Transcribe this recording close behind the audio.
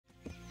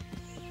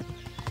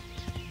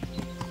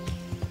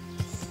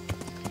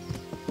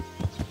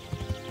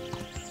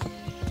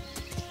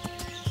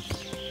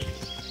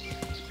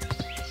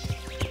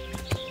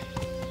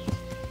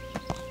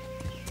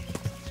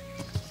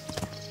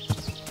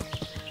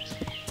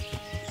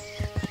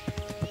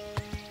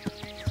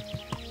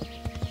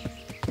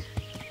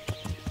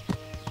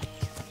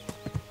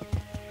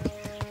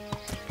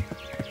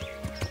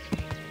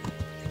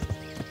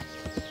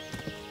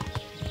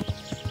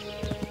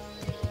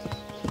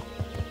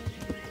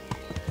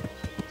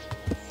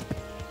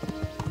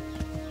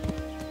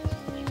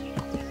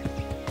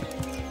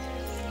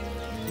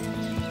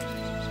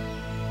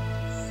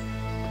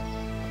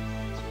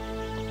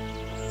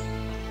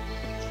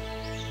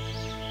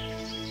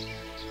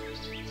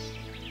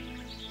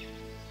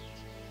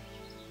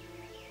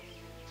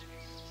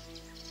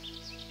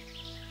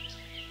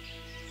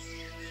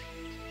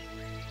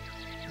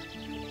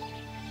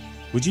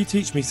Would you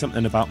teach me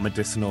something about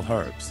medicinal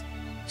herbs?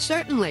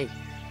 Certainly.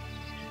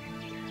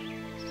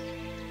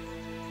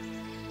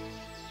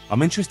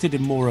 I'm interested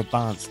in more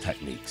advanced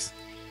techniques.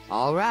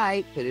 All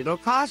right, but it'll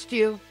cost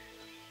you.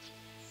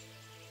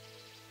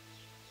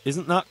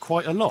 Isn't that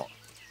quite a lot?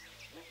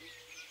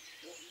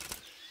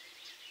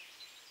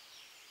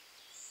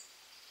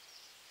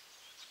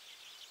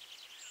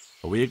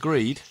 Are we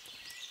agreed?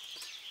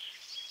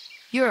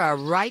 You're a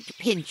right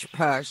pinch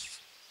purse.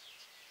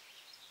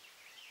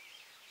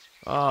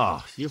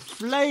 Ah, you're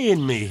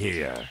flaying me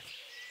here.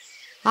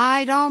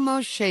 I'd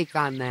almost shake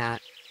on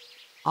that.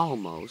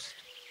 Almost.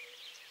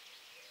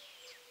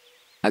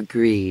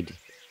 Agreed.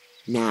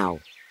 Now,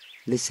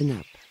 listen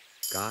up.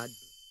 God.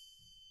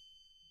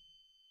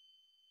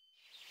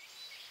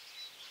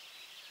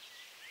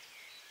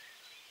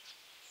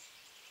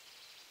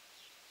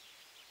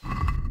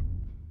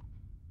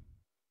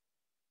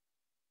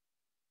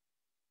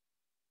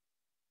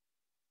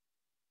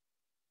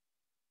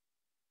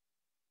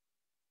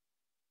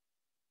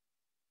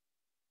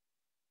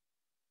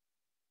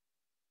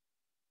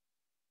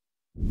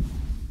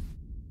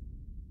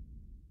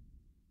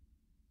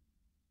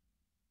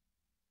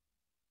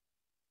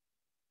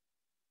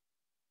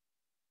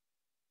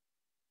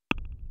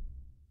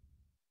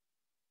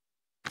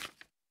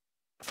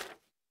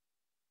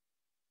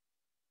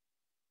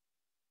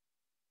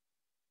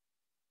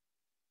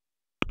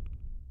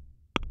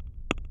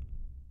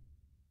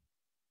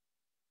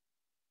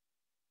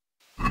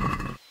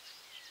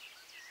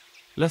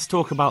 Let's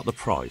talk about the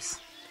price.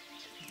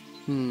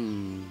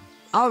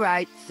 All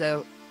right,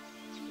 so...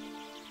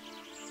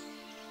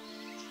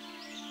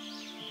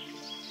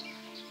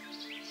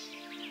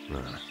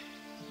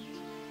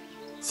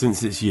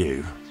 Since it's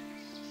you.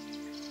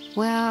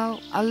 Well,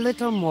 a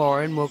little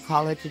more and we'll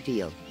call it a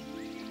deal.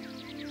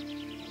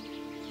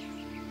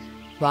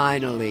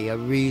 Finally, a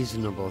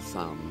reasonable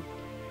sum.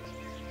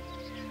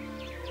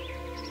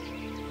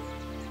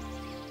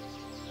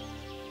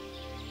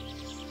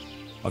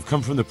 I've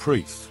come from the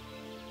priest.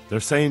 They're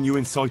saying you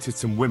incited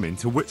some women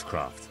to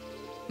witchcraft.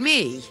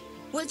 Me?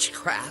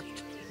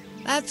 Witchcraft?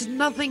 That's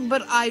nothing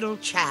but idle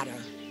chatter.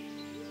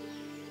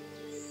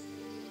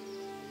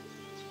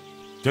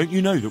 Don't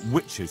you know that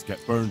witches get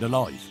burned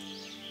alive?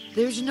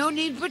 There's no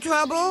need for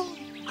trouble.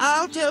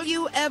 I'll tell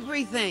you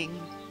everything.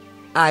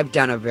 I've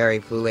done a very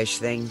foolish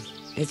thing.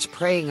 It's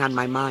preying on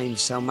my mind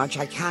so much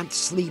I can't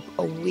sleep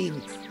a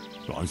wink.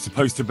 But I'm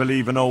supposed to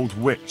believe an old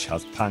witch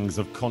has pangs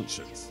of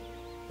conscience.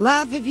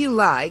 Laugh if you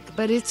like,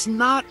 but it's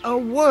not a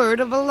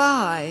word of a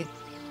lie.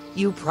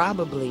 You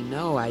probably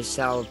know I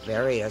sell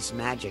various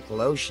magic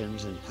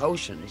lotions and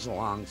potions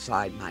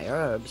alongside my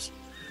herbs.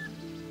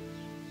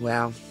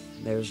 Well,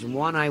 there's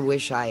one I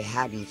wish I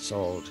hadn't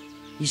sold.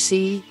 You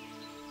see,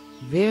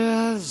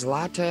 Vera,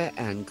 Zlata,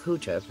 and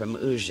Kuta from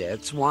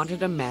Uzhitz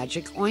wanted a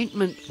magic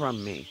ointment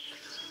from me.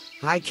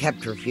 I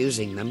kept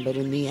refusing them, but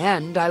in the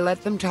end I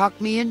let them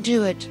talk me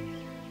into it.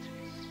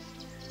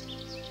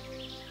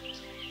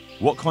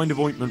 What kind of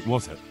ointment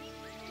was it?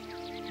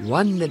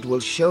 One that will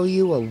show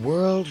you a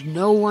world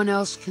no one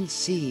else can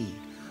see,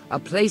 a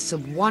place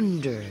of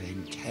wonder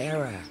and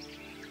terror.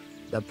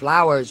 The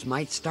flowers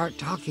might start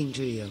talking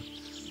to you,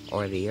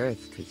 or the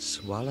earth could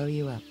swallow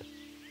you up.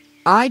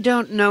 I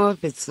don't know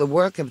if it's the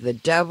work of the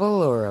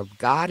devil or of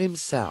God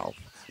himself,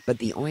 but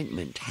the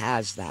ointment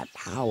has that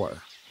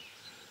power.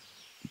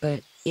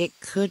 But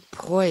it could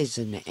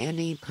poison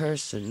any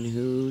person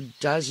who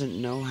doesn't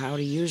know how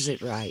to use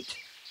it right.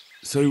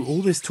 So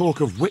all this talk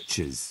of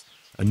witches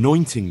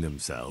anointing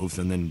themselves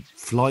and then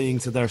flying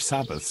to their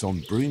Sabbaths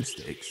on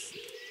broomsticks...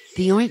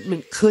 The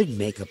ointment could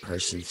make a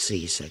person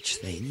see such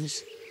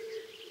things.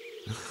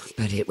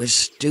 But it was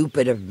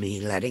stupid of me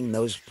letting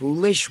those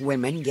foolish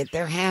women get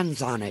their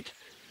hands on it.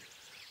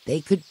 They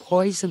could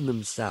poison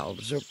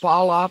themselves or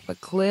fall off a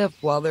cliff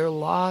while they're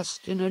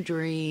lost in a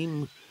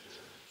dream.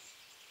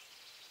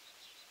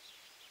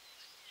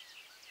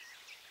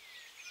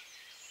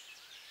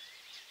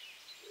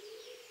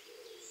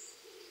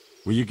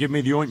 Will you give me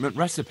the ointment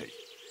recipe?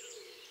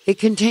 It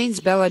contains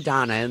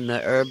belladonna and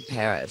the herb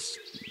Paris,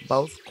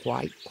 both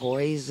quite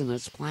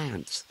poisonous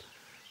plants.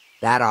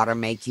 That ought to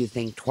make you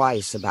think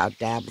twice about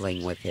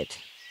dabbling with it.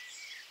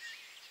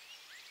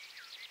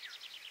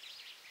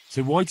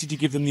 So why did you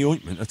give them the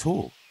ointment at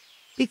all?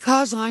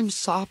 Because I'm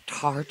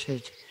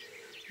soft-hearted.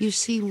 You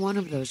see, one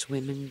of those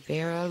women,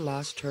 Vera,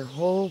 lost her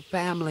whole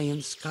family in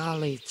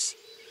Skalitz.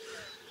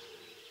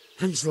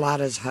 And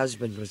Zlata's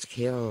husband was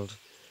killed.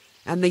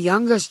 And the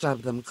youngest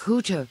of them,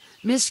 Kuta,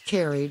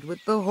 miscarried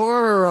with the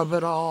horror of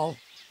it all.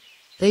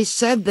 They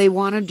said they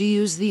wanted to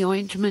use the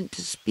ointment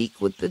to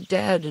speak with the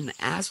dead and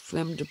ask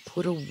them to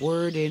put a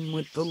word in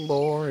with the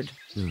Lord.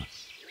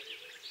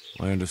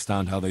 I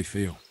understand how they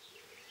feel.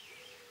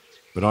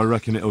 But I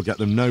reckon it'll get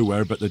them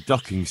nowhere but the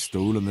ducking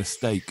stool and the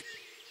stake.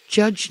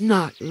 Judge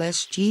not,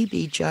 lest ye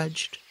be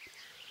judged.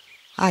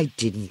 I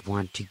didn't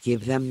want to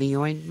give them the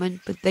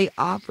ointment, but they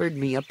offered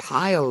me a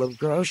pile of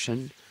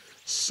groschen.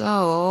 So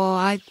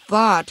I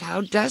thought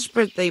how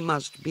desperate they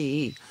must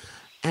be,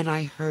 and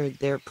I heard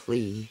their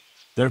plea.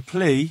 Their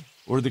plea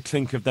or the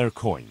clink of their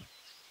coin?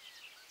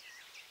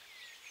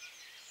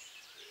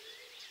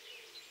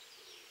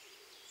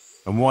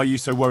 And why are you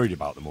so worried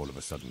about them all of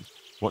a sudden?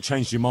 What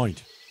changed your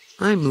mind?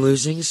 I'm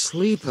losing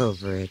sleep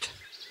over it.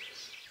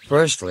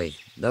 Firstly,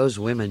 those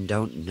women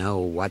don't know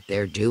what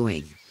they're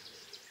doing.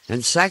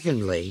 And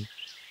secondly,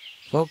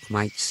 folk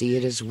might see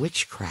it as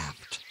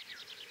witchcraft.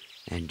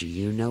 And do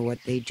you know what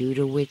they do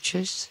to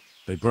witches?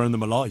 They burn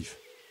them alive.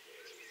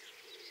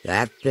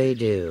 That they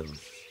do.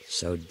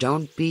 So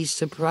don't be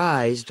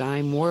surprised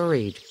I'm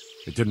worried.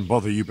 It didn't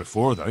bother you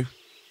before, though.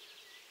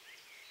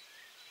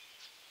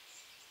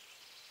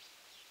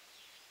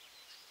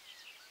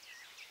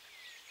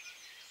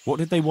 What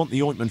did they want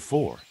the ointment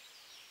for?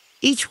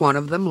 Each one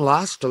of them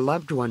lost a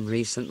loved one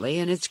recently,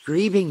 and it's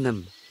grieving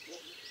them.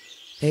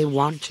 They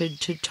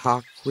wanted to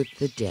talk with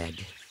the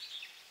dead.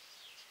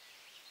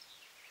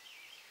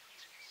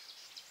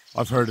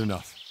 I've heard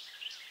enough.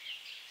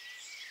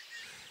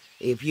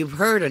 If you've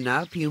heard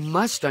enough, you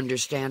must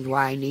understand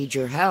why I need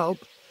your help.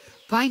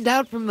 Find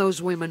out from those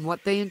women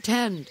what they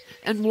intend,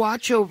 and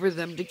watch over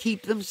them to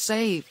keep them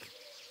safe.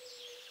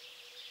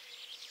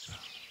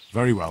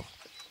 Very well.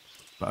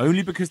 But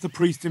only because the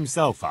priest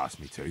himself asked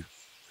me to.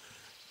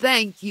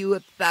 Thank you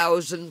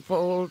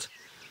 1,000-fold.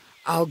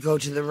 I'll go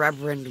to the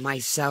Reverend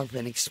myself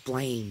and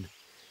explain.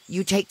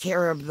 You take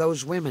care of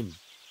those women.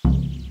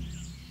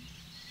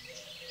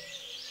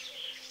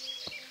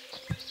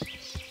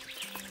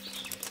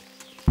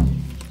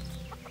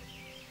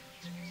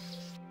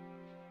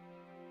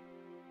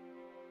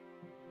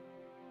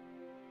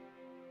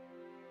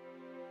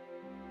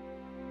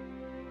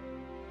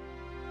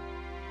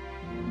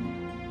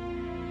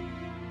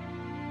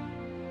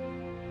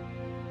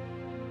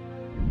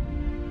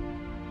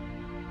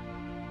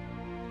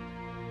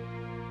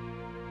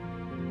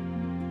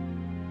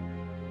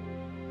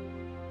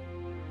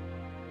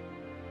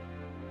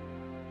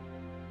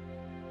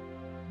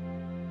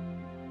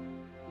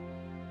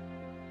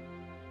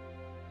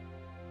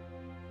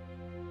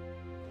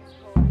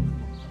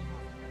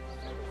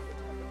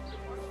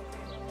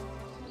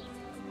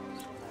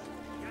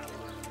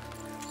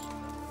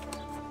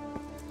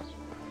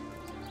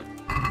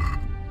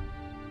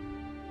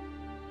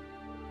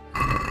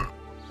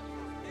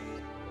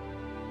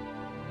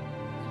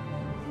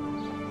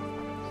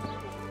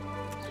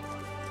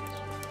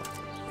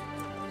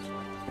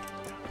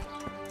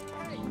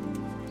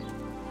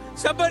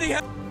 Somebody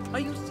Are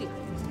you serious?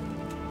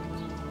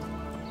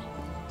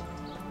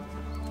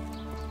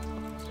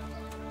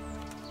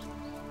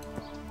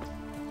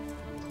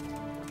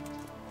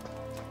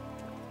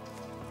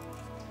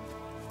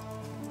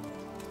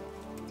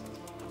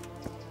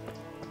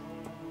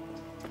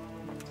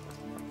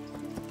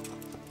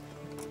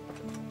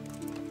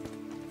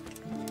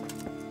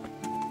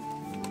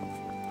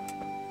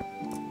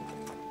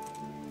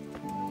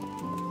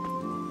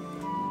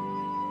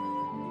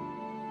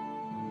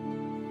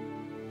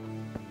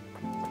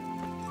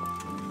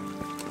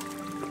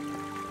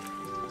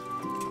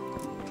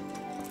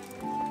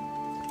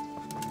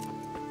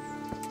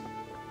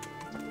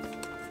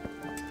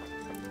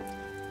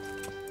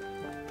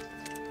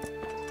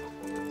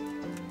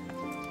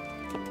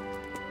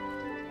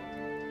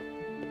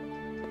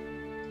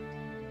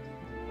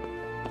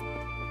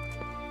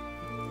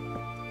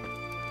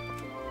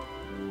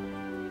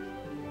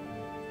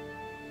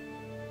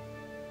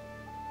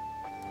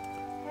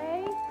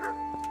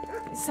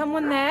 Is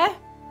someone there?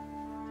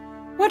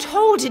 What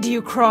hole did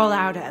you crawl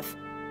out of?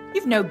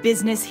 You've no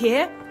business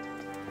here.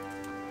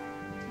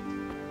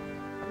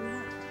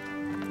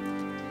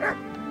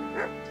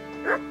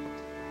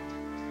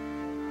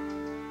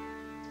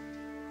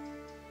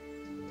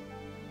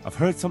 I've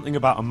heard something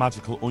about a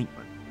magical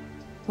ointment.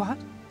 What?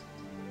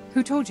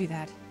 Who told you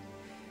that?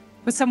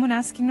 Was someone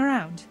asking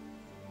around?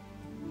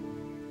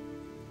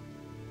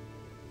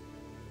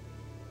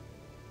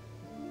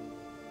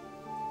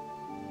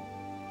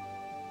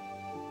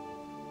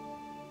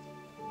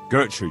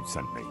 Gertrude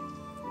sent me.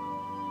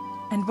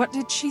 And what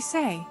did she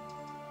say?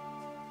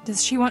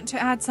 Does she want to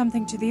add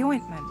something to the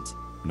ointment?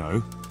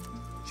 No.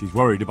 She's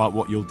worried about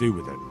what you'll do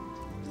with it.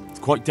 It's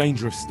quite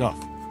dangerous stuff.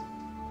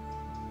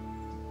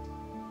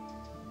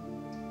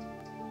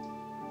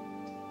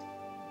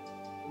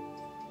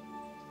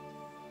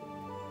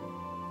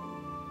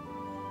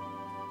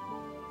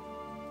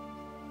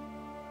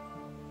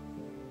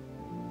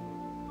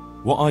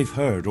 What I've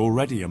heard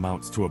already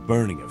amounts to a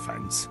burning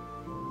offence.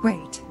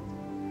 Wait.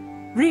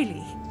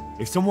 Really?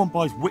 If someone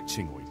buys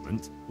witching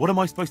ointment, what am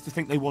I supposed to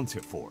think they want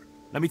it for?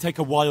 Let me take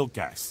a wild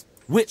guess.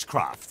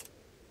 Witchcraft!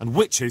 And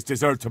witches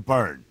deserve to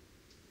burn.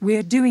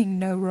 We're doing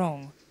no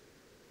wrong.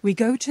 We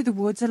go to the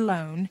woods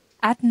alone,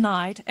 at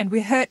night, and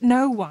we hurt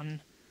no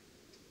one.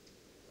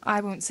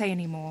 I won't say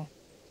any more.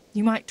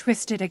 You might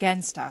twist it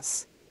against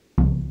us.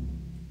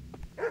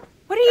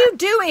 What are you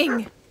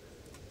doing?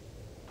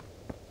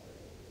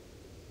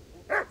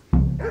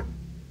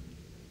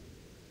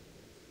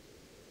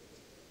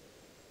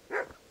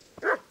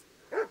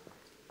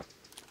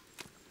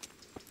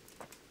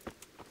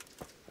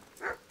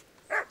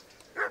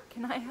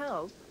 Can I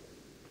help?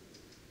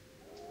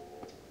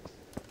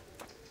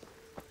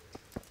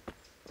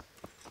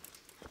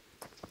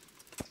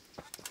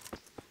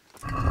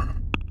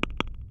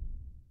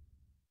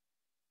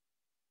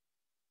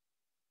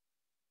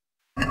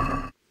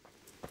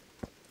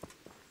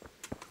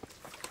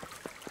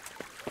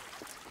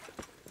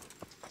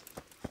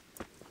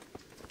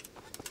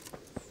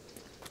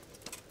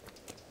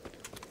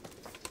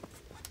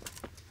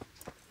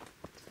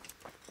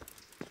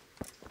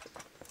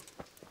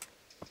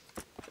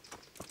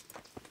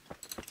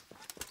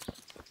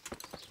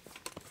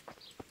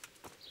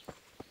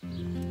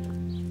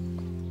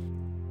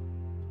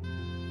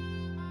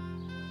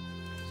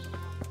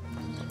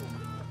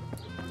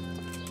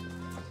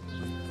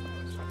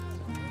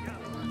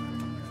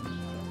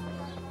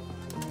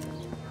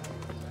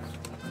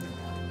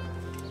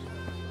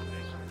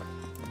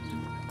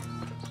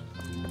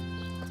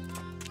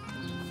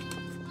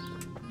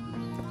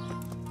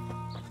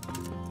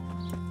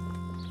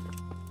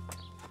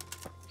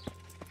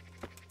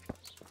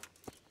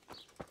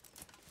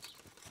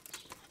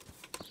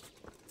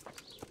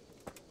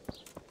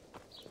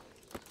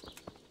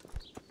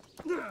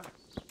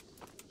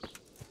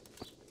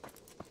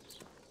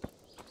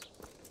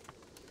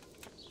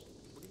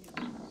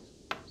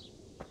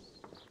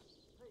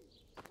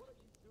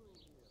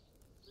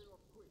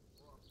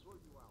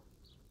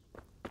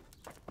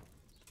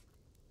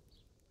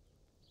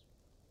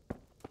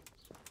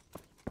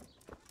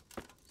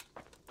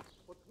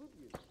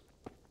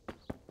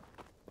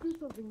 Do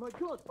something, my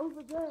God,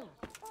 over there!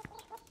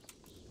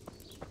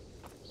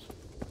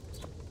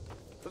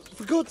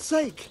 For God's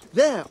sake!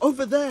 There,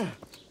 over there!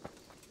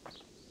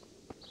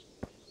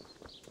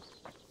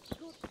 For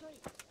God's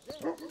sake,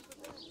 there, over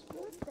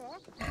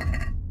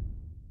there!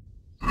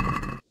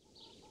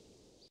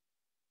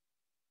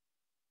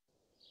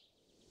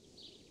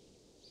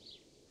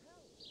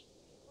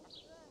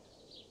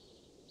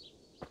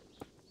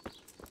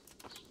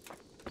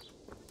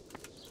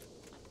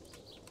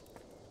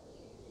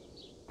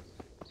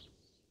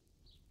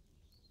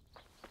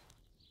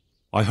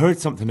 I heard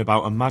something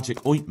about a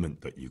magic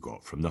ointment that you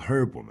got from the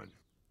herb woman.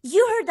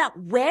 You heard that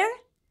where?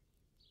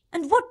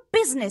 And what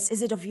business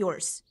is it of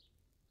yours?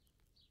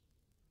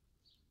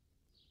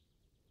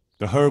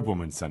 The herb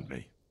woman sent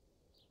me.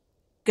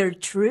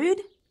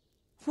 Gertrude?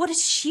 What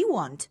does she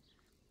want?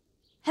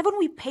 Haven't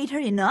we paid her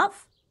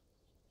enough?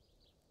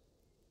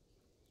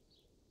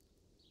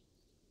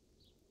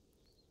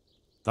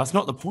 That's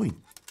not the point.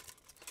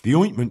 The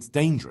ointment's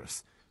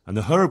dangerous, and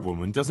the herb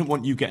woman doesn't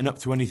want you getting up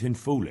to anything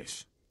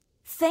foolish.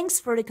 Thanks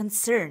for the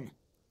concern,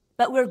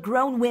 but we're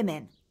grown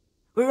women.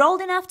 We're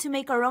old enough to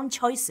make our own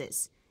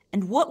choices,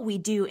 and what we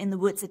do in the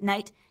woods at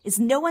night is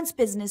no one's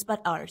business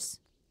but ours.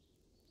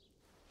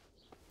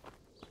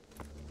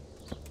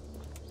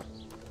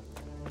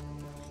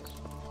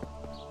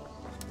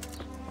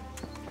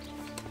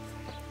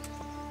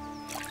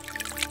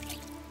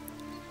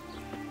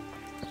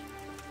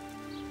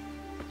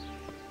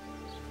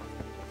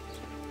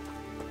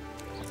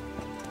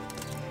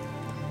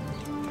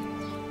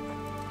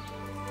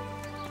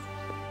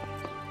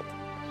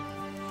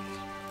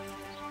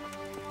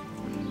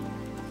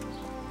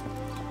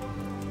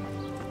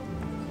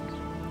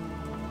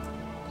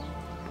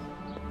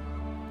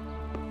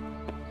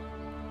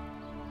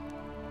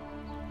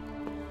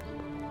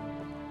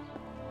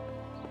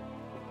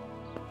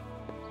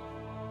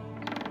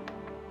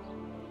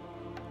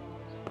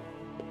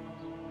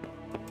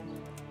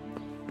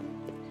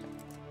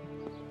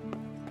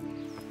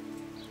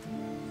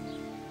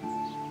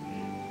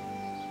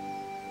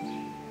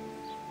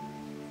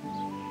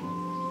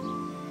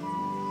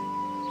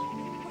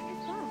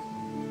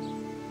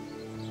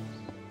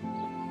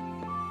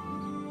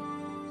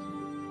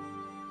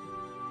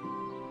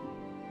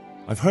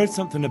 I've heard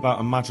something about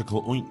a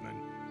magical ointment.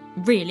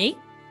 Really?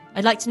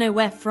 I'd like to know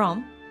where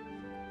from.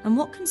 And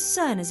what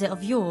concern is it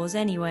of yours,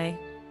 anyway?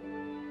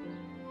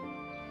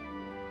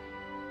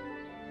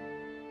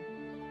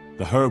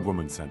 The herb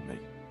woman sent me.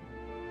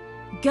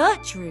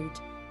 Gertrude?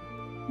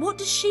 What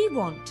does she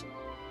want?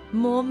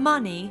 More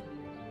money?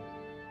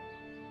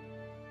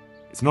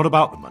 It's not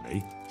about the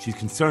money. She's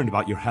concerned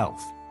about your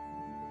health.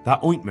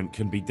 That ointment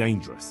can be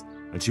dangerous,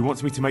 and she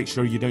wants me to make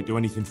sure you don't do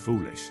anything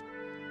foolish.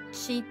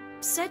 She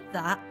said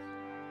that?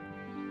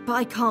 But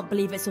I can't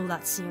believe it's all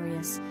that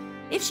serious.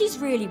 If she's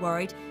really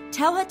worried,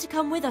 tell her to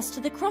come with us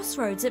to the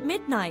crossroads at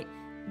midnight.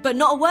 But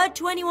not a word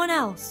to anyone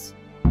else.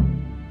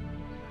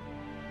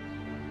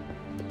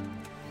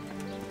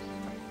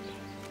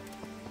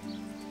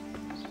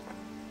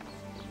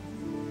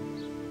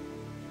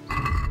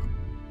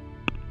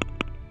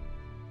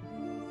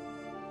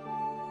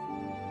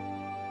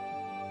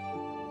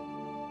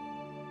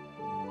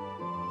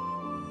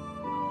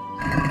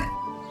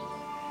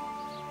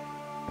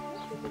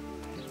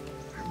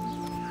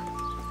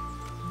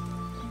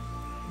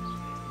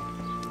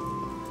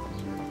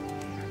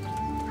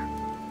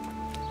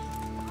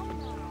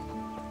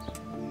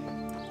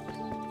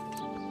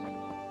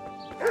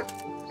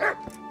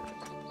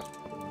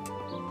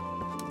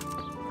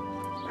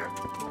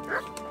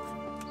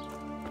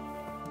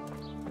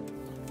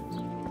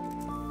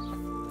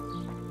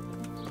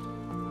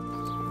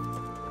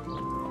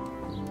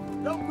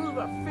 Don't move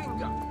a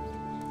finger!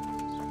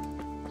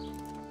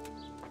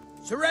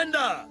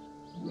 Surrender!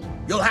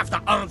 You'll have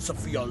to answer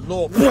for your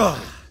law.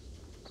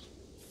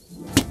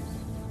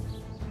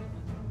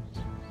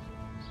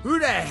 Who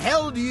the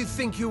hell do you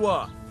think you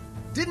are?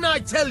 Didn't I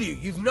tell you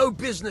you've no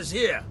business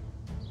here?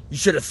 You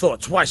should have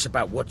thought twice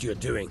about what you're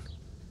doing.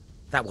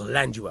 That will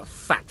land you a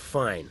fat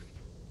fine.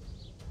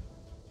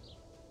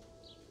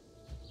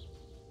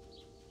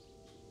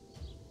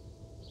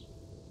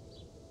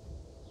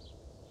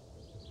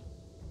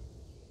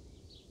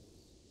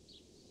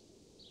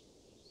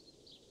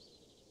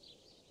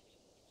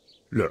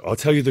 Look, I'll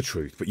tell you the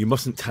truth, but you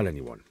mustn't tell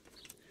anyone.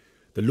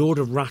 The Lord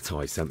of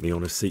Rat-Eye sent me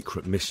on a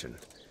secret mission,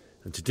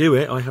 and to do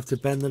it I have to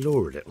bend the law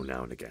a little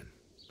now and again.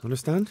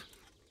 Understand?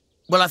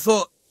 Well, I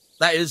thought,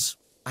 that is,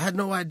 I had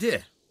no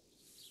idea.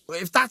 Well,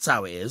 if that's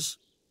how it is,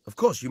 of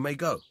course you may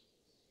go.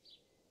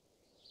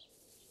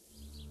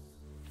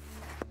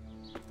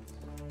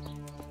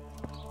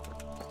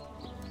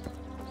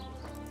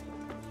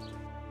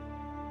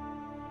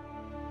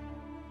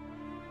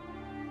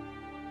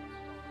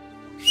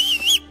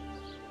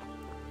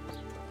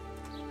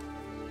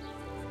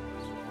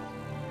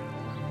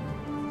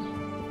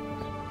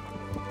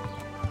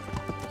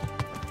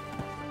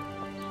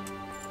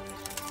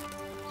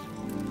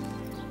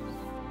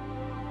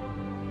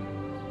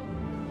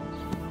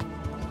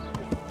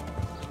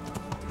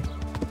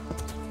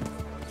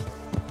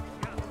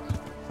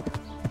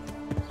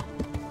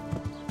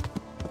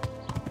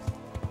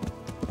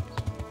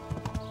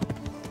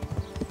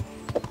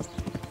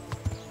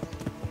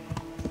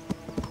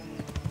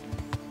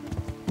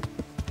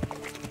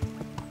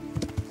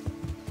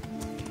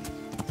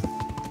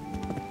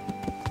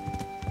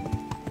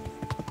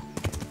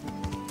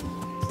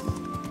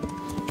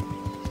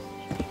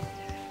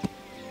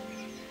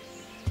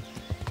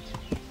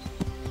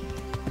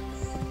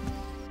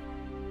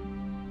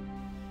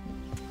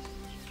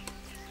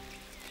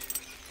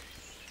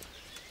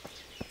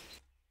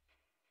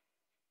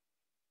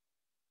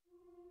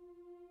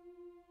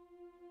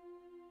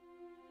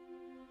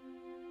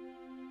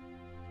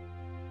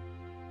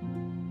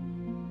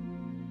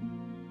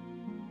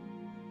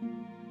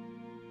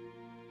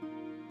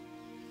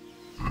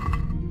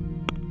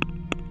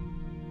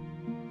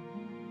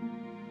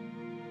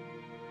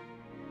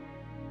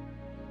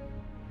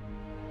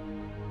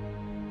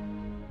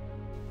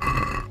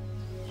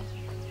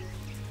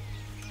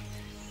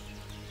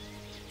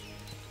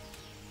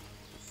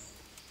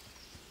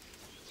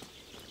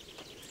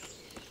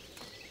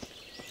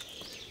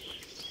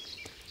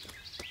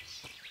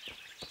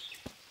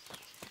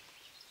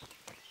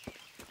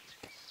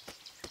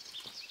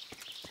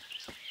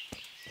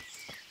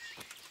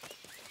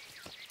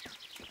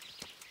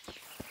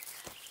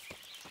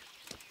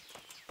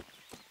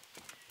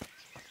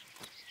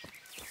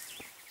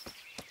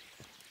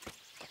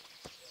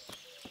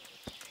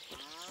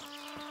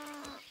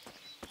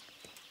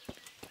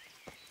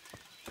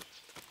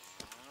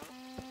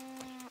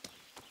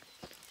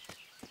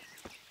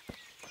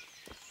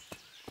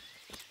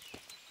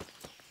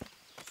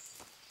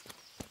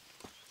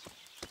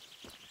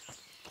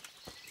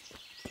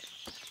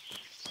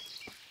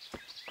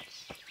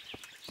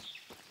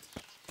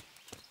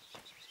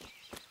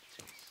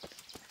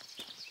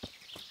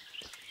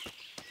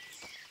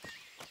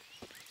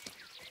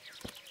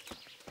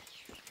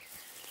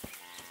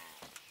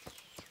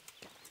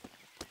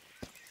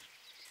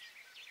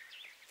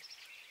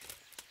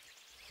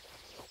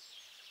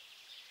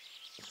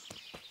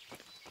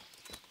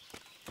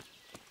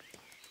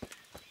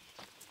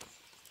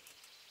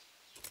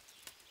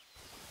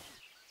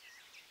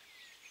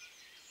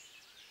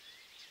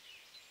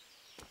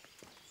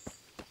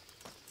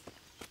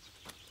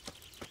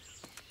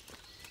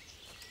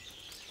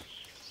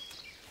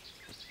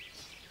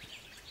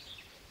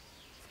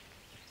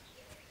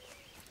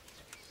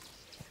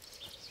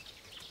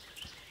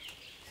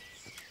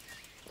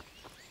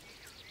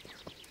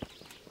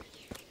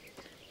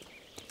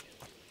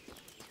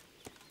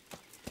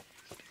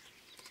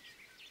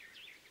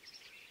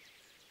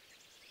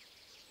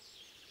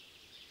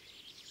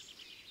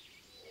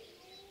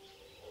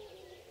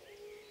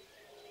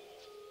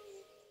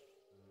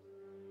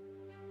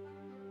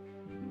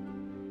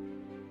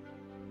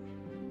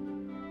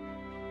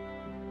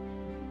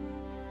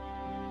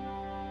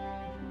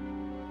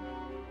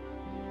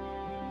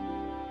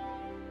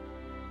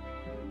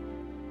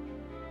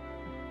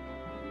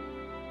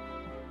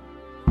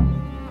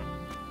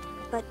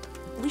 but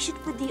we should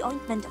put the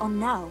ointment on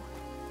now.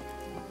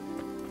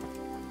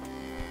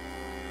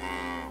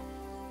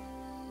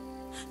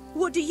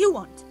 What do you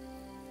want?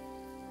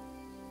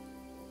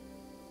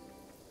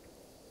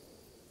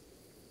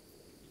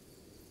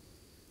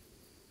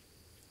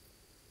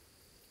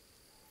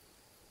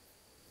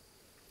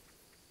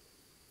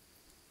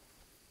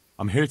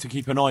 I'm here to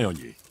keep an eye on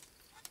you.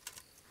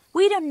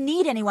 We don't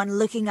need anyone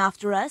looking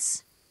after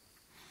us.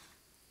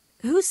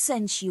 Who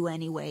sent you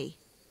anyway?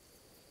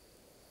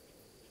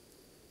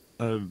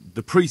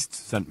 The priest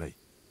sent me.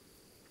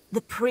 The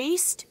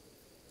priest?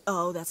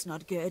 Oh, that's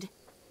not good.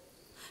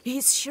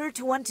 He's sure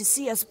to want to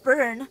see us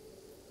burn.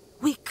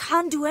 We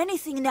can't do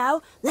anything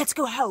now. Let's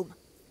go home.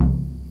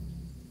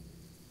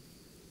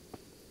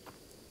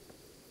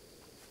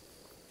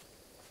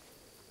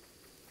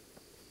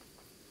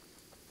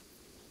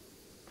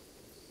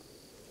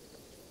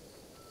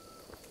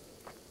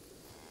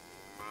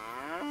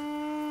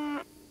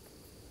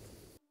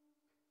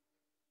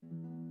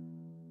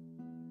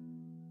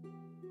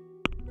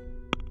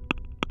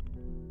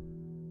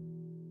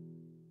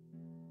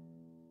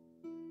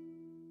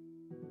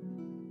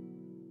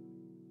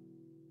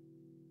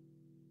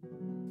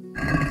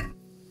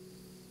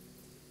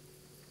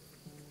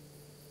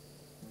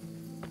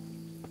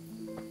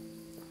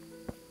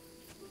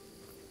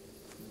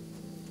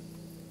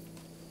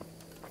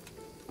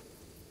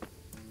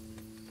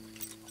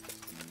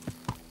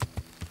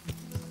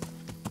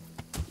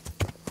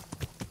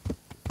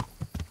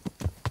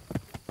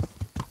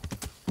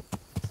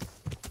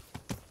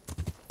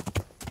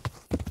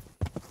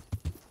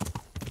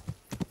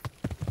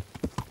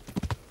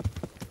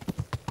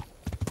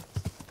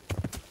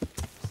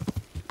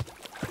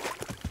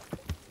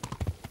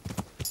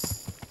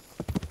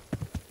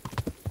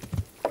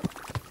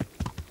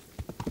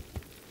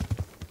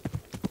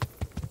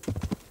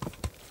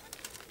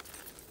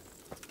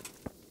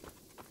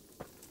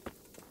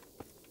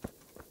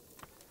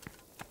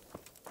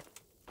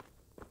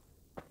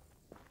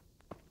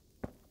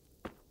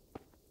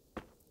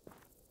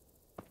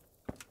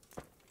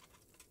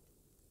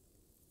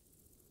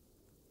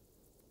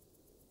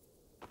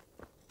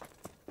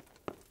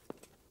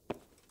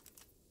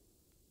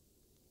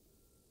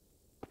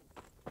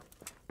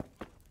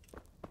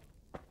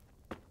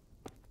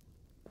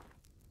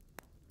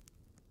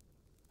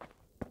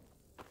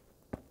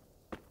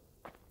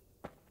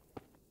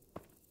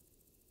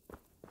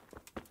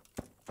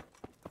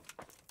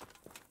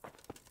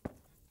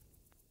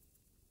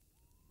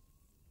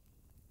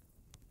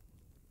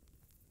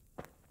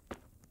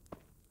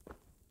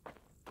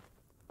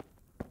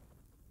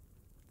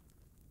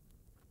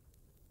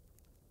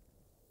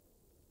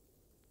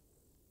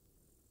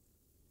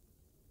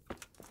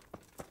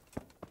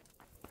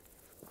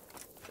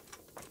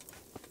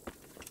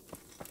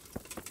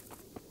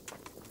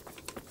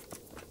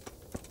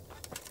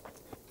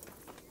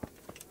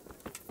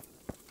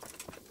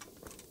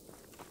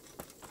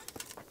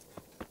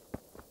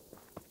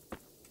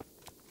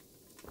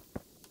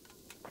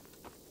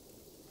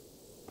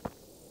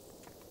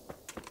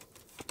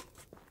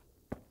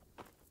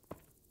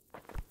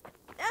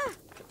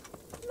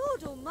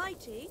 Lord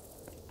Almighty.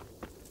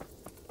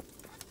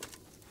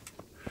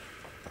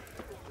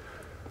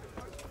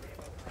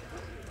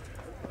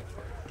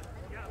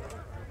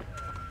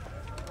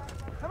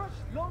 How much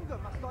longer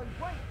must I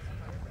wait?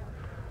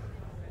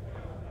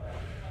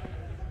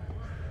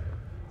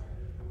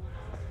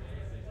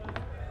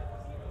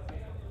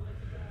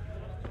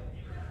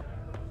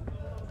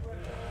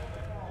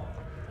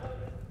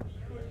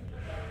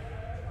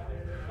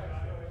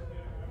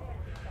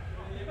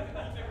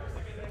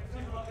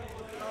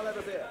 I'll have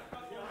a beer.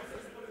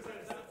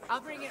 I'll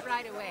bring it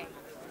right away.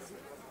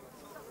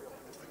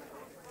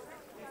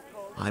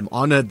 I'm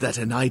honored that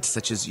a knight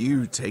such as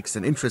you takes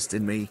an interest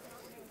in me.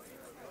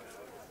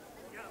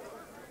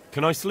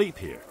 Can I sleep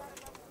here?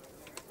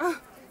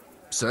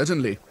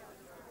 Certainly.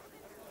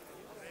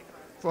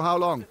 For how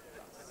long?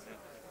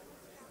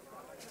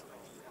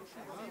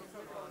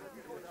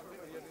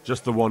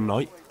 Just the one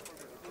night?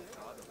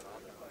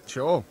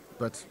 Sure,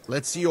 but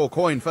let's see your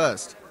coin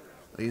first.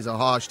 These are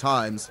harsh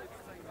times.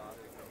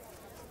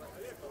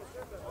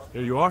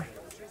 Here you are.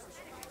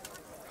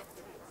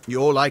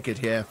 You'll like it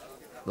here.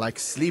 Like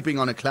sleeping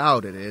on a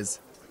cloud it is.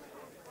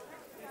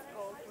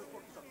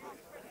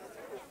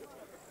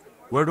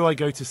 Where do I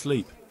go to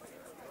sleep?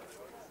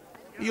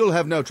 You'll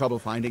have no trouble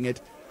finding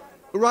it.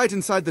 Right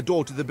inside the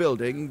door to the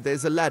building,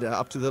 there's a ladder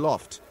up to the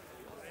loft.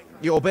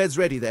 Your bed's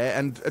ready there,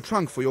 and a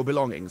trunk for your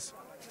belongings.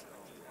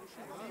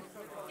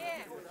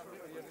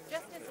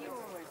 Just as you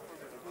ordered.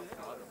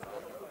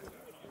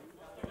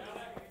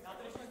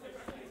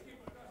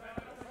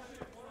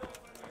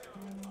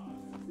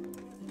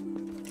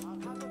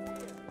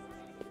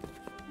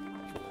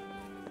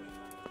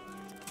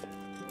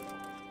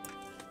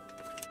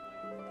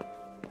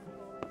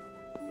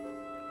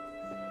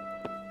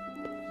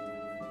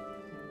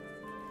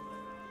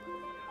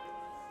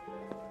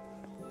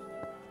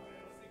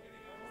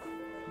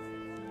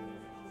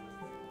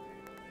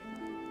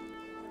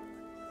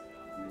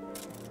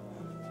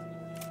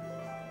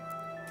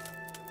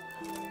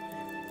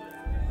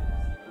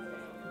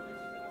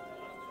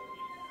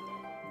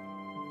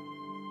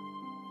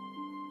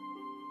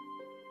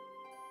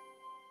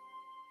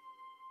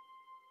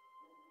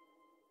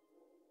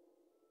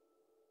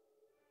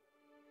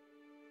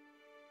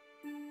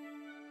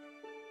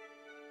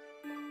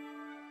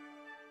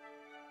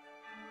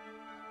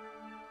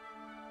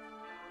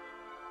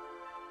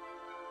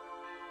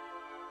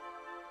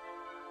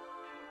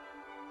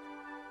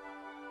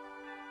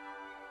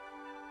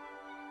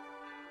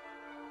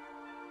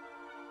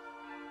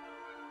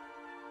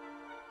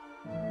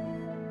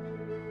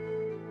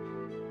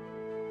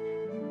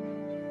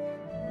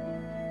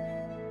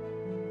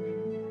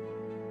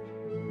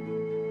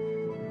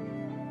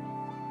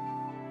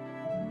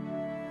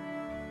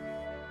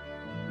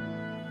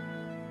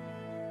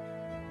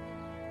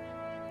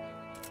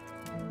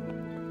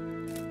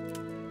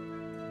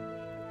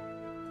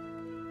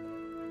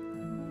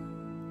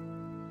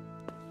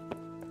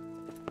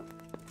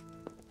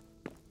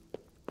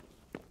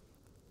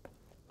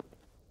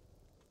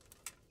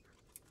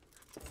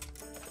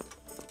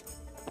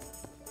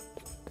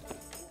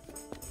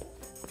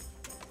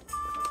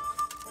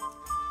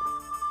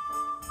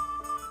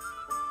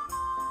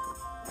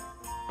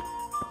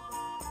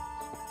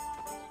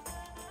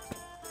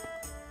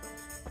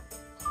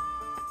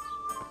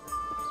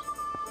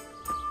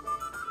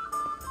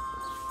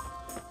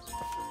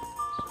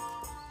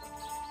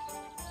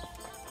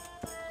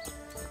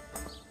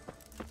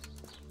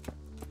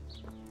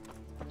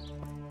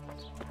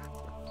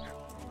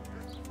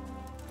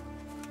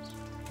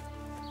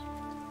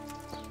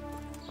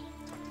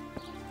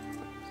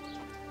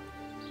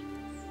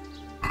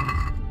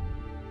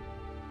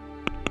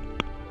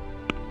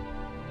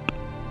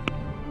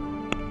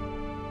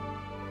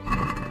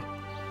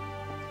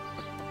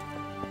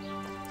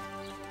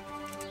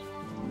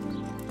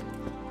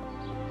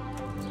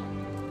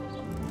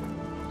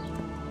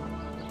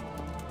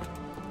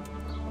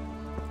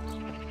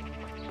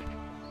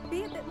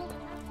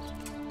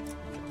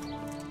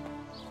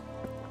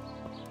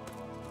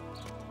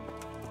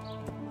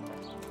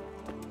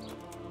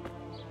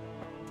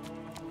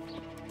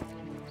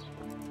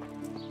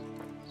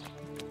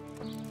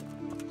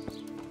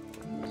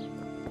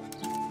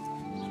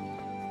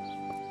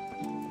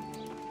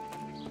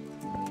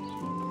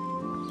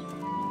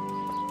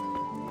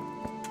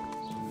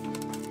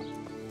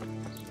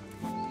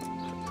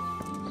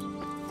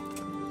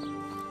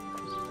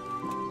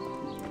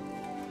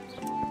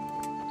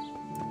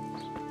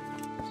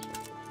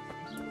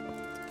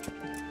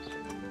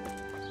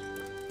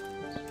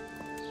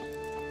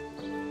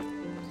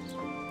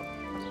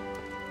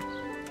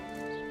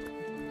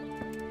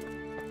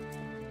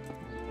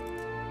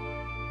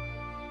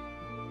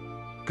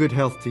 Good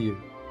health to you.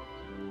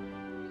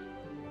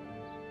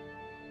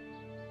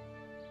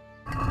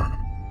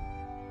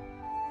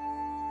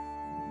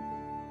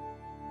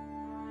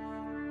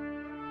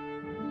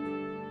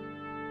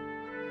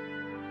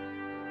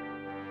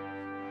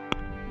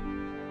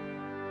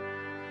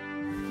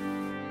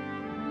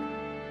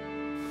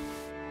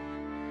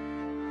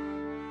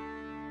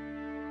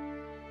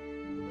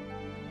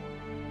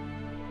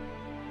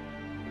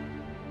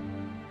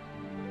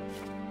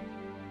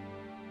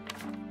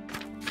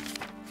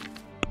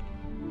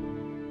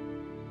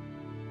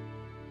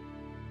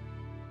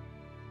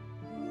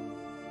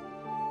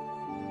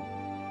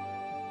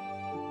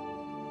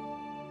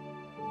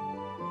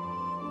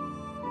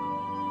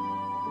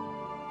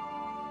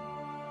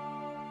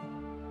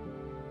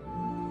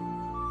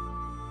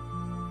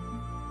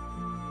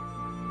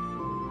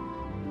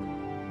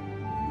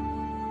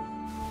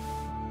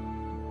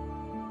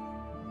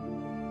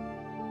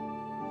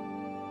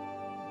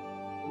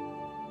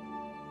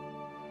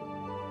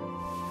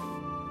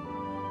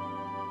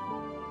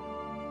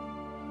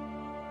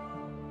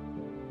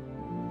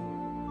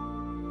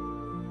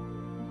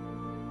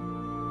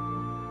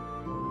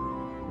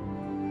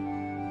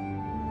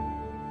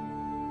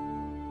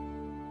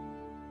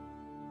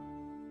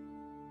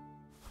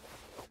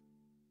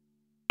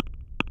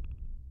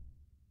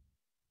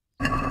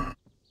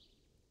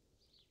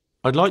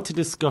 I'd like to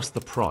discuss the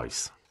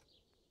price.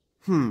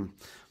 All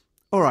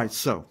right,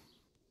 so.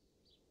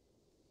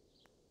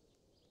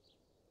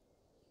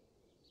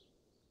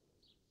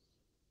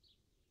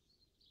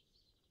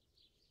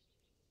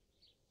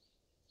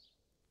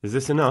 Is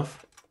this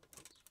enough?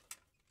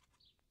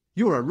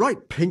 You're a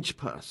right pinch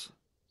purse.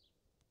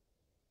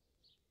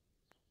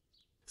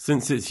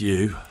 Since it's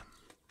you.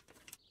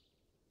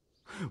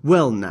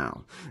 Well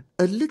now,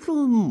 a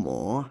little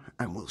more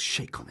and we'll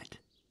shake on it.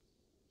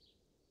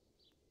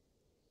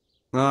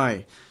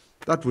 Aye,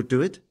 that would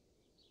do it.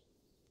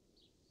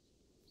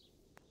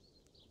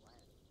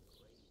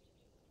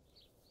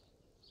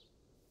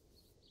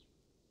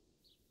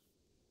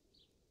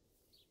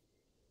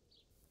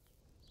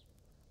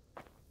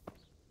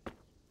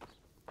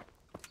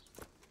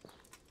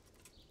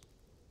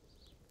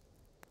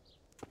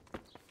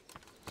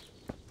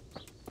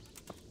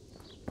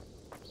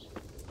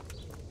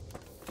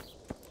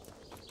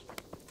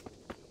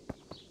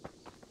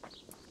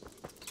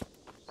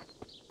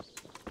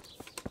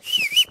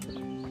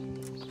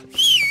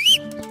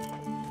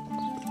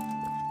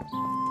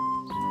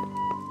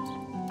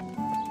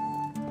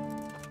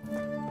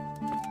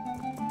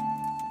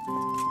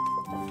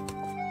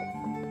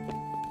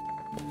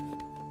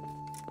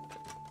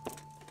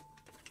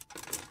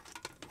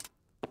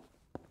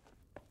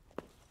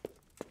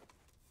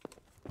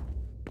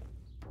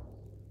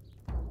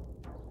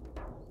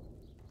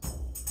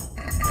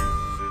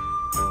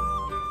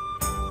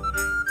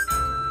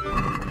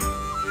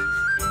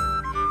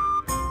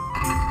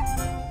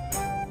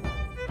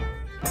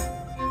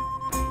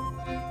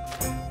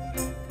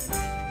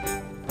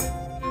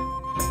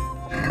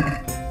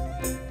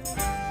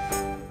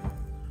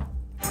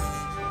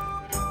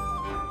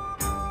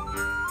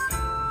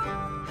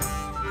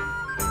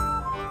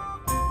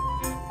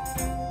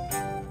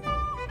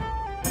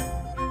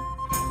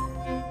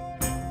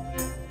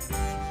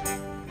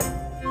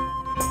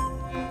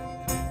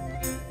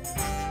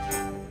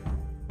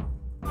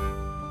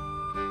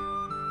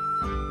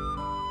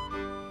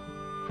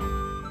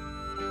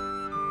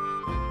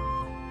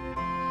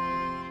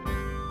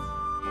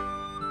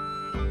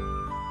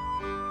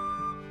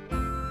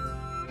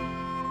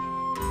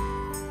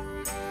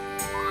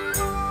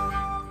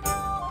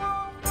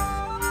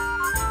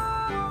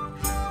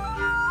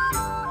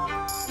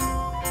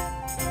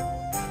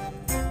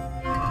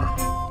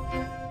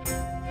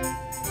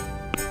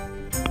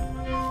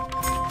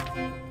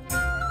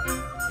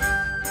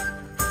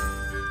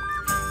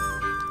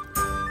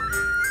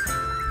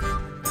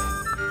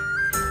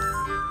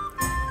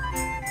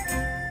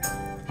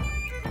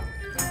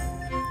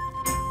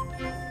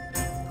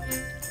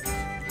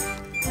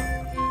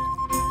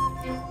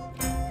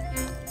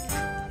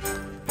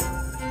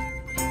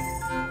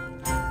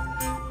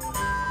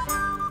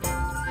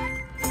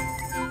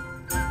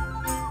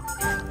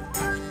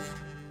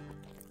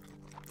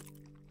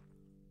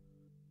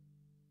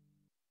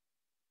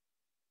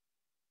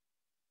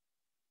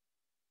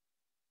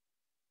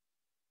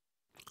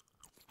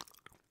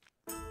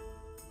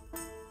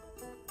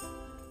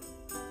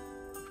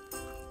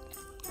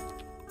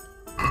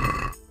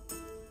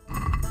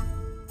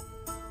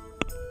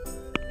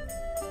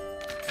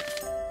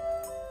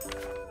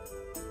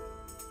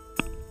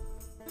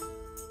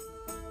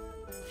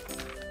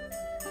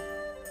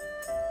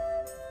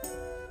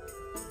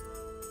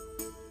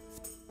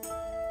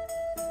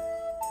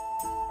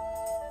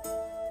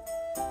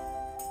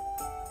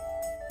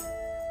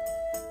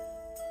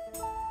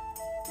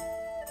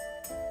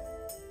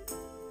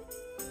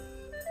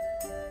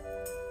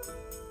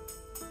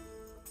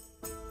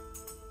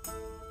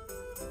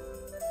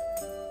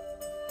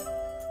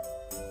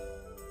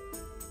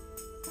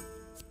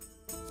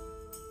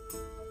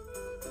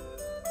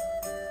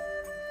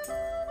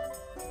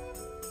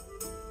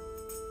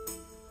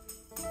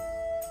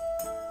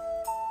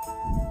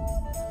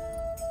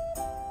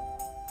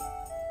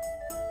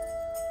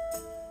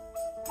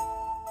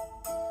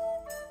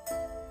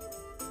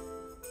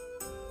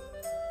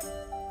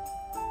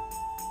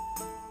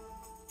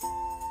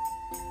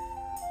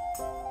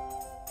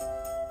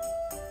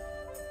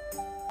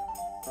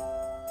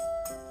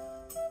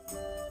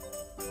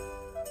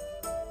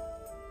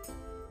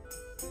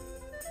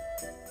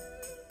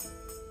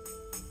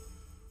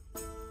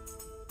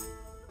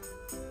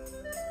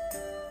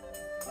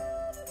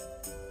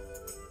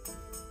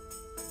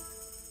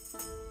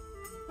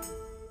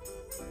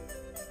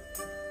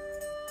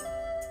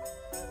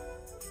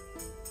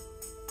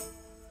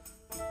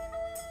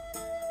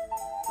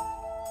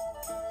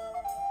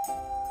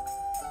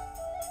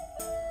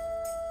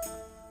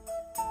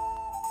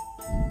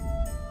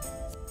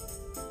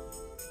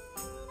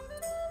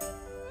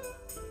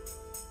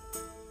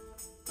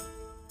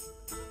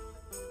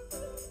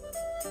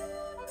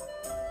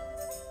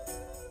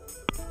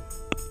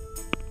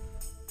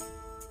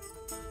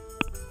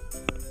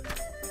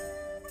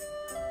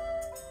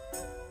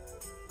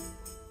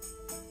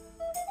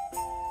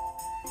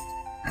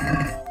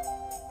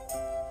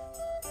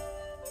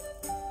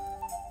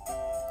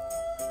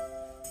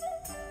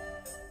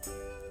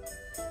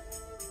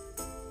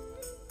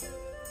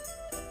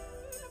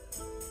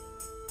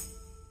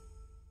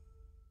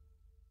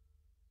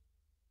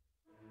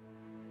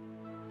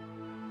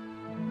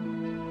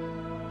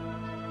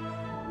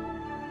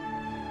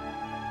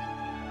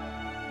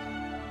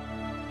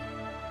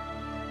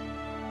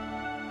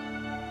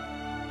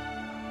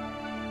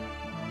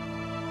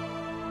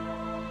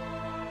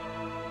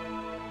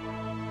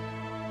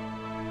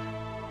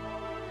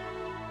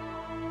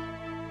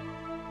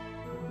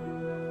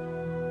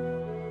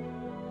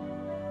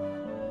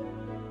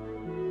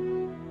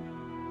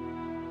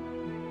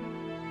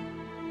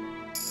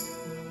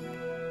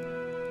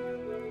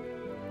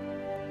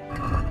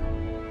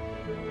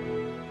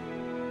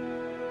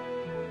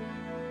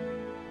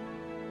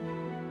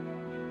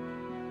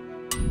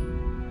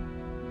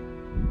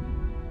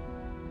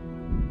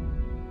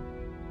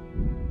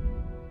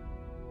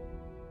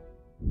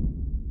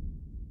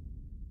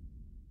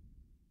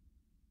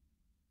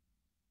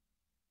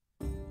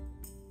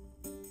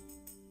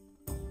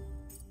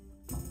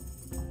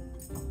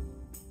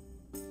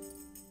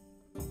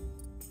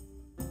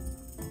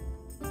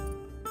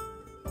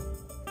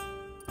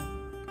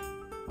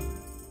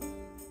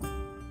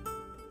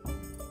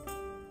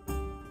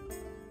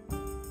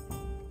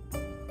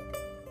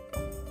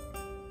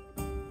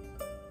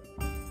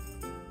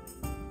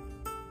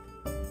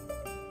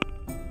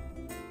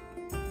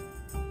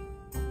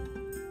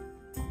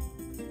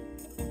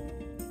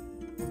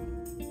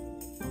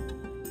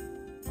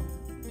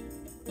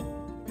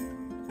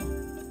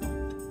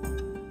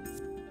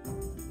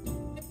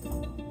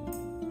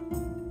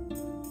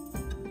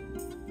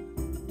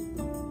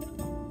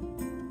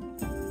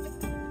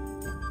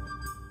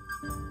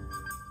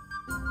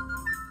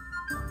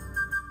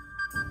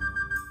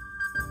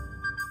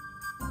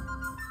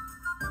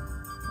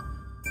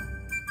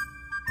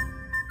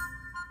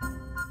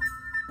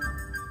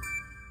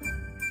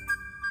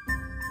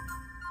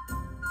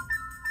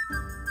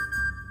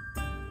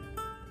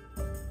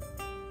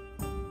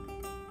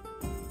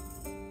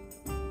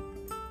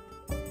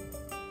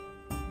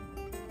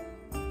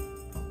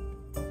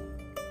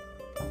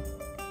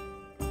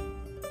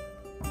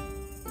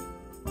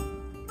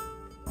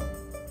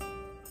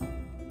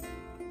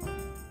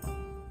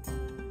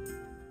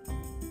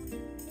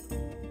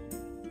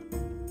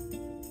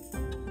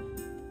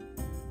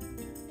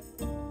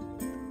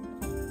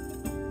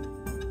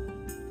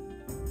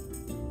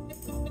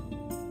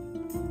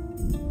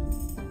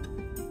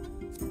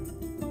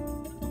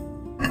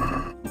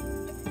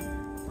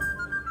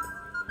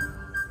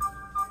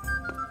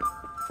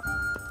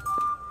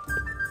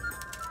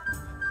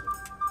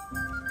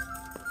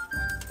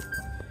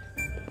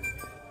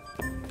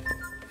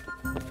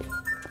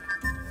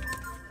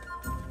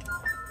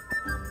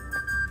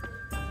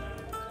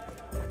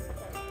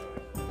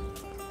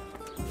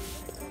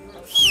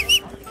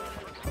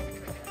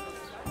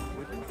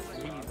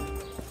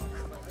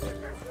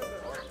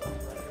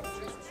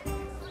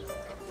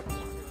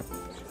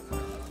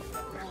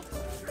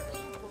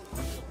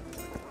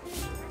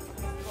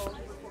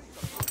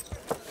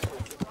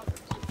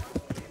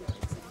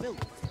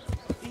 built.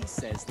 He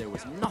says there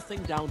was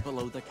nothing down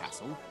below the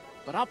castle,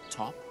 but up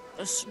top,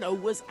 the snow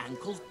was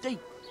ankle deep.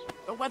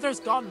 The weather's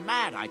gone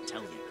mad, I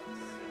tell you.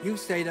 You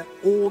say that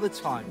all the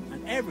time,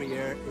 and every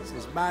year it's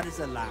as mad as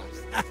the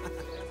last.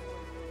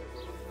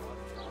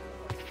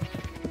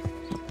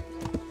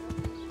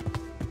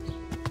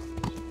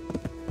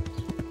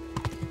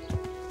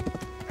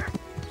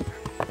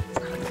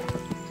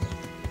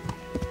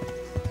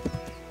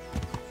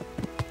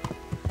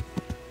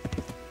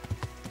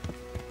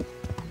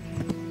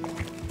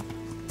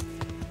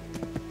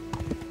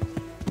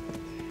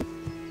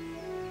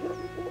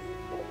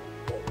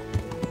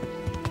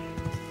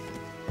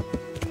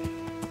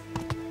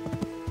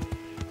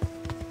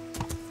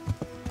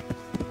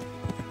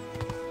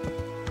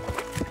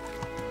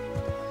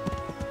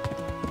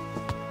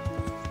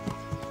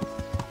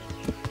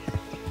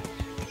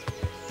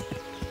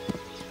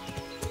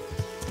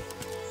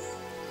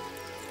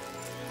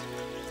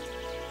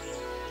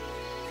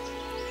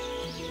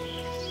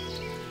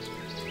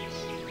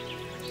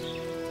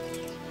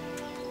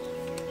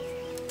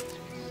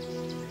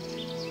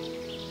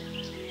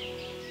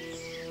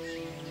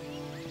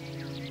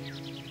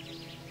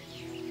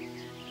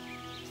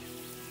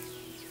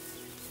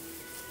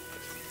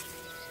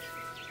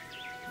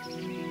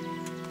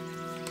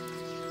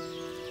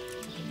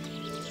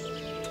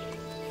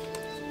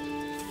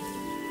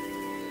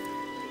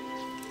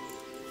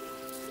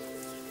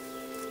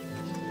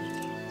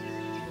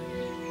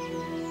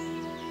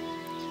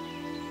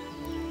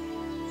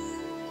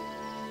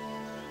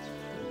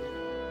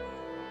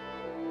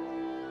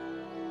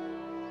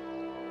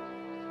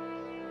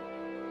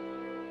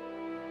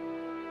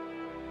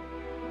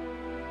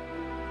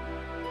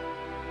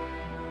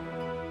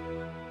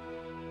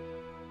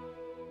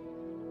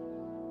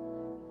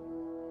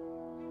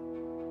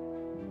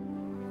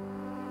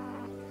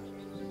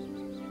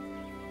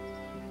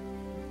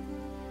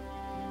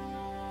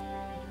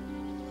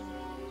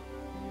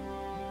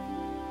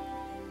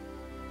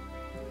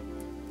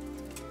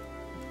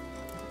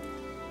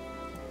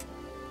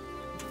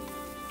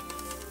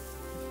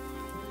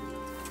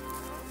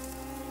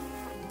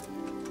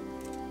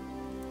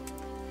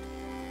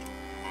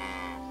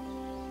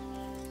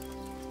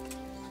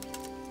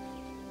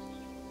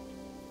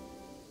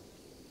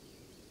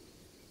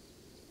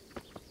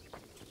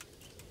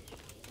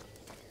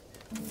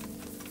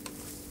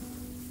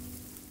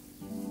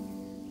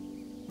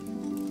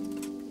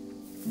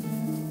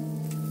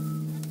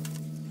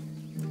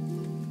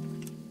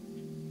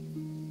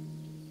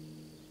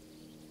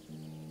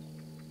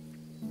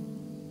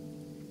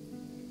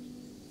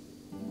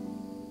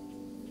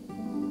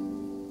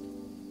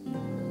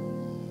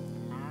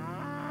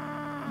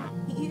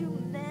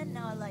 You men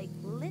are like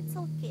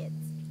little kids.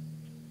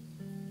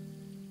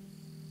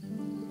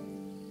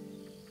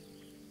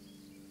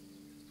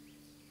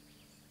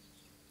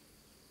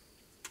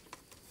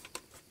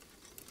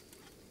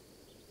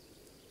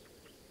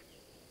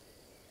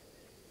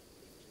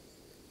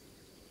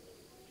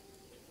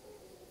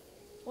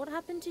 What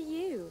happened to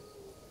you?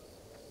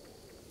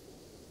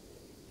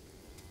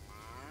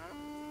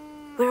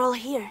 We're all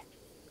here.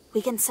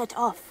 We can set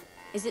off.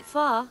 Is it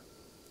far?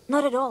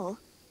 Not at all.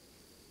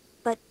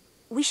 But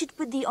we should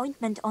put the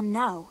ointment on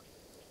now.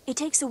 It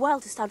takes a while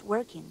to start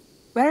working.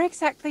 Where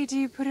exactly do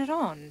you put it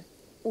on?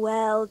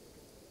 Well,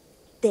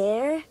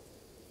 there.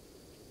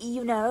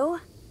 You know?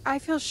 I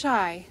feel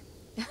shy.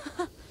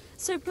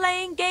 So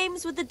playing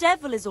games with the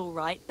devil is all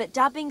right, but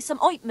dabbing some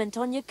ointment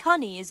on your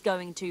cunny is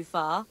going too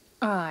far?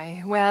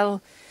 Aye,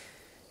 well,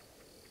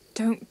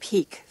 don't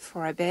peek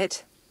for a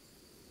bit.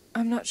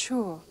 I'm not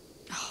sure.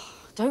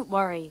 Don't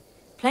worry.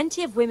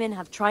 Plenty of women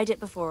have tried it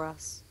before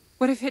us.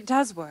 What if it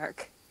does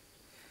work?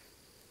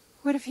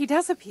 What if he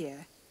does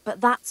appear?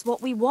 But that's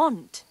what we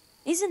want,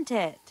 isn't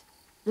it?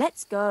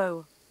 Let's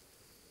go.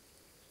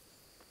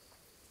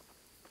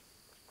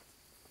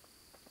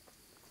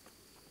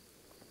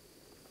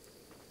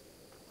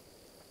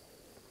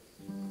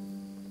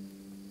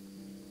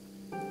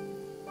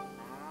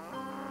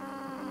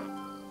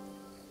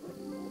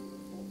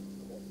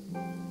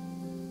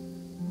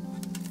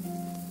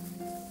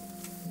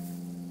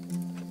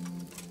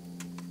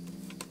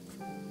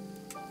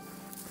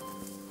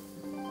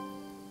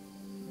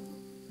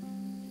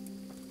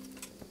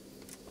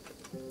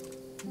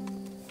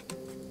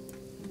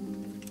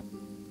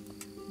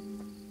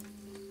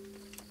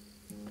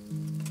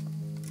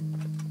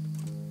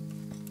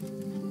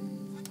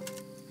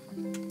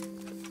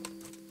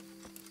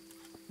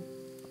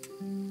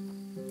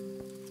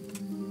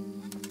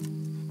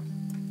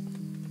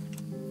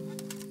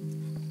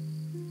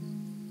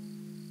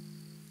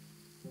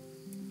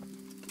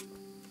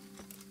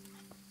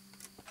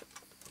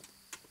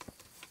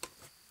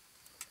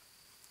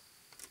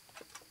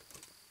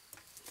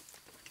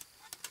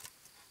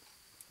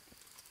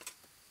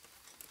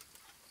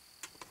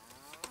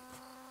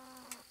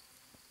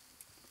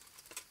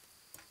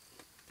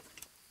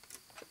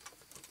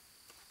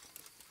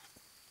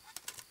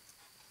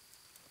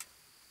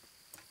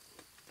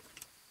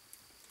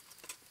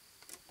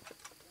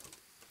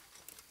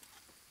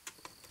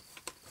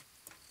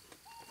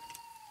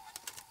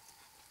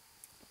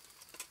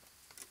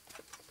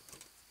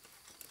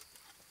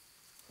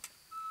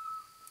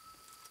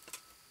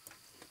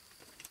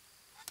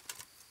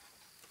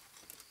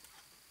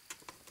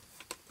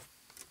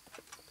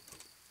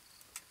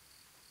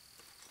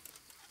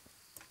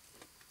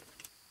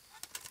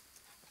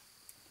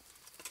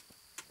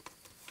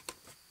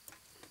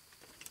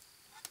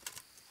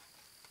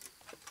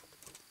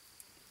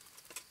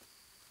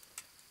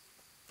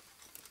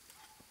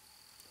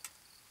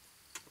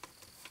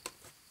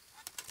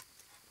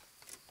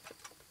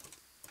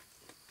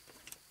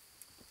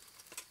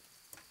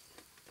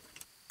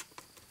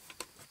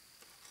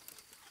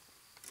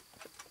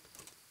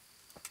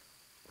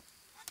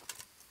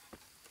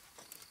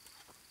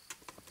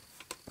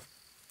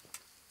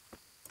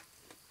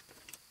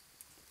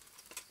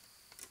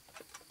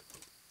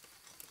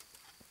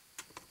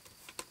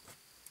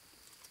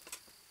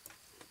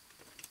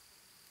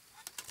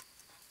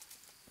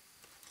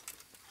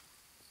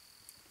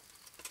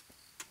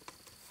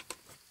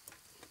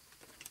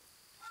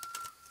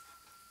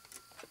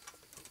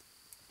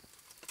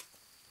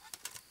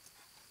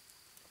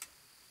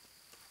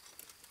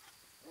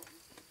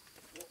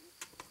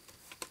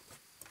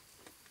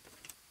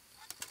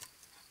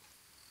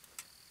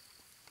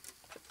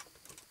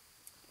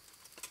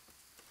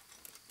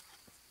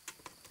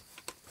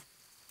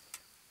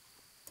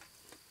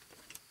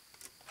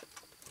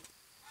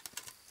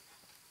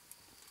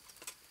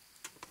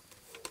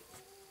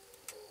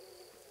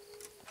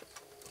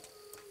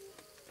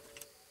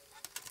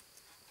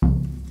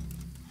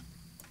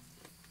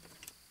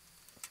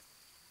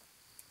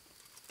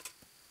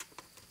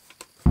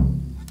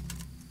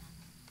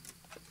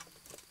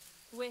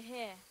 we're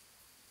here.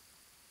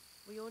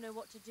 We all know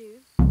what to do,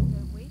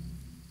 don't we?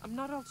 I'm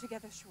not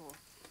altogether sure.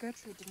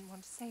 Gertrude didn't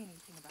want to say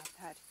anything about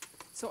that.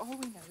 So all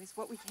we know is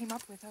what we came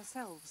up with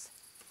ourselves.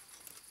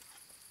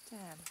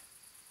 Damn.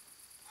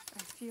 I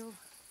feel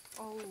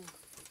all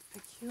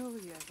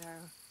peculiar,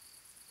 though.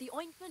 The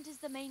ointment is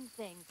the main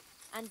thing,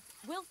 and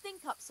we'll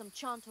think up some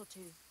chant or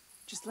two.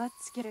 Just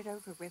let's get it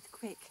over with,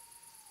 quick.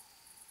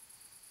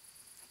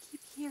 I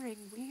keep hearing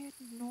weird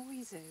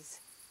noises.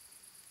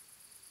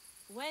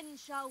 When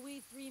shall we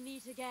three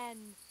meet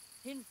again?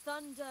 In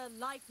thunder,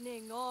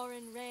 lightning, or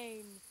in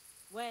rain?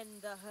 When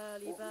the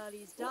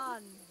hurly-burly's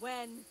done?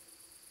 When...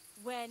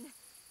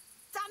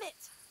 Damn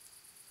it!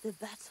 The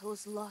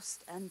battle's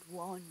lost and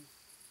won.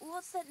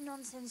 What's that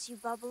nonsense you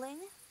bubbling?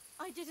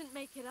 I didn't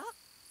make it up.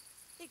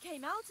 It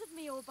came out of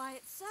me all by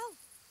itself.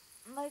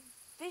 My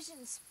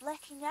vision's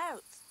blacking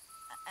out,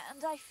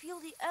 and I feel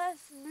the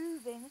earth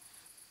moving.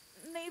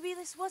 Maybe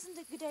this wasn't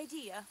a good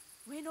idea.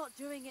 We're not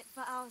doing it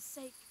for our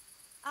sake.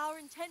 Our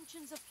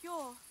intentions are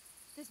pure.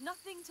 There's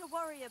nothing to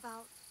worry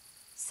about.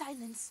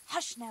 Silence.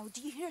 Hush now. Do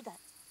you hear that?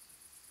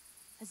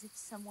 As if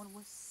someone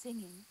was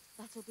singing.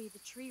 That'll be the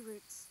tree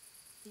roots.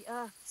 The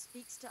earth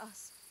speaks to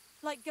us.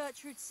 Like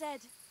Gertrude said.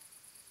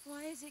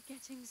 Why is it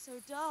getting so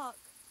dark?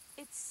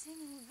 It's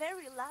singing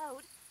very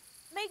loud.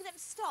 Make them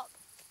stop.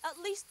 At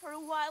least for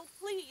a while,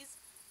 please.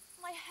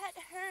 My head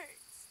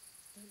hurts.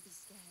 Don't be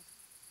scared.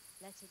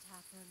 Let it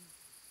happen.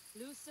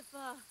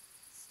 Lucifer,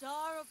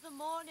 star of the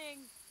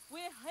morning, we're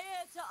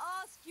here to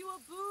ask you a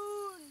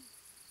boon.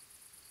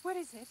 What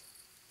is it?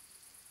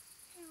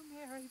 Hail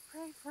Mary,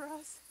 pray for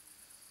us.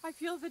 I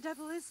feel the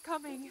devil is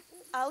coming.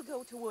 I'll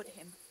go toward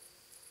him.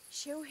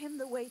 Show him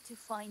the way to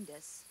find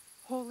us.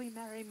 Holy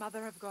Mary,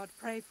 Mother of God,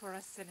 pray for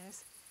us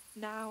sinners,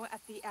 now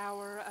at the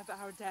hour of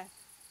our death.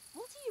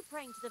 What are you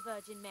praying to the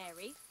Virgin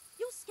Mary?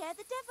 You'll scare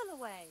the devil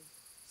away.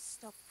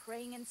 Stop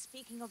praying and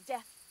speaking of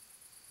death.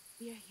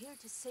 We are here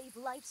to save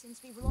life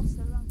since we've lost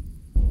our own.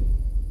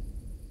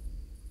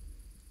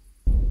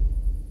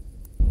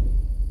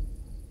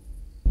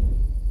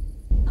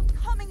 I'm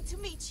coming to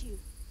meet you.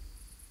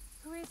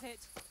 Who is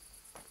it?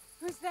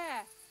 Who's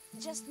there?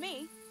 Just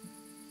me.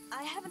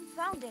 I haven't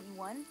found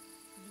anyone.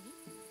 Me?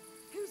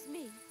 Who's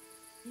me?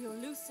 You're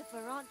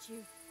Lucifer, aren't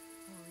you?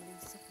 Oh,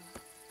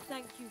 Lucifer.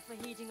 Thank you for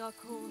heeding our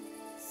call.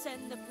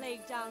 Send the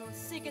plague down on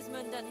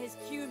Sigismund and his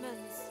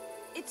humans.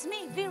 It's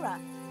me, Vera.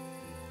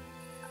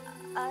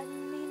 I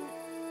mean,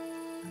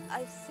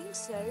 I think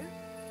so.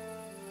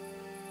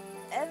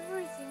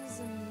 Everything's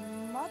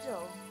a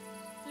muddle.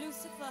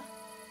 Lucifer,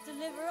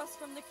 deliver us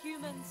from the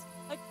humans.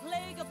 A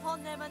plague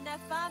upon them and their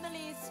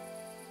families.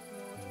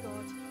 Lord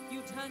God,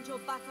 you turned your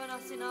back on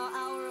us in our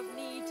hour of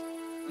need.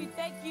 We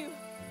beg you,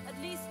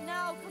 at least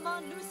now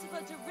command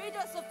Lucifer to rid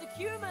us of the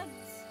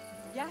humans.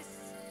 Yes,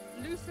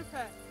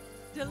 Lucifer,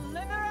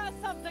 deliver us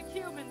of the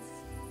humans.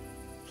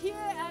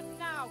 Here and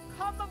now,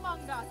 come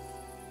among us.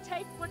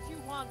 Take what you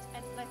want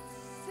and let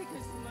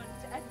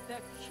Sigismund and the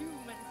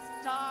humans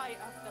die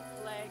of the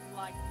plague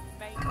like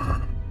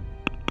maniacs.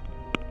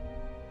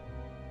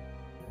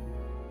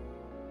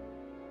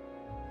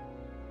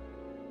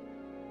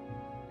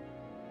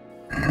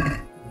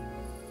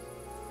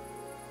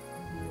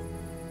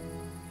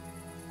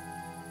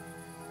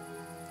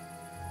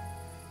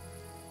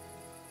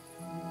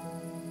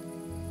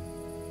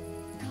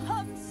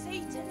 Come,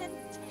 Satan, and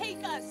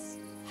take us.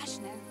 Hush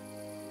now.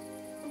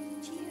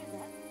 Do you hear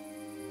that?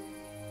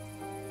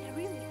 There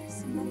really is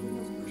somebody in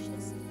those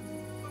bushes.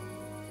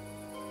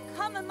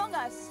 Come among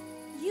us.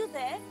 You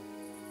there?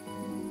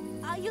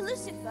 Are you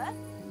Lucifer?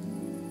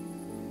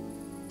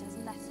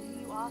 Doesn't matter who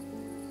you are.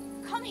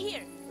 Come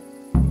here.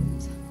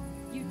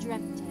 You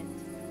dreamt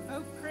it.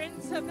 O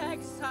Prince of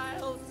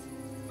Exiles,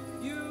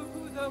 you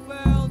who the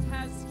world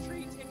has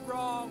treated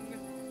wrong,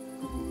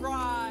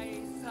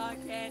 rise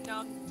again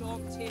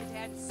undaunted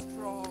and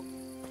strong.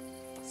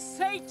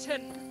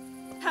 Satan,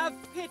 have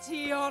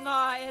pity on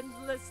our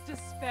endless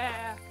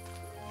despair.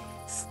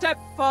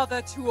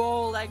 Stepfather to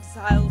all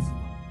exiles.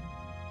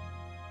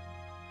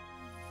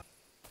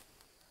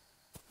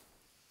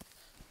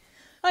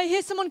 I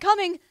hear someone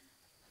coming.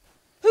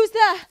 Who's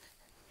there?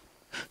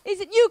 Is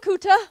it you,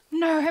 Kuta?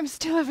 No, I'm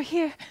still over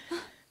here.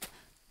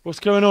 What's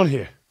going on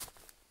here?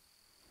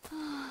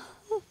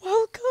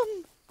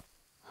 Welcome,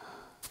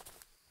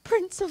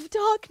 Prince of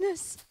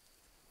Darkness.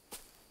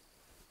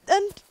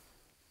 And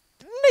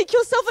make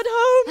yourself at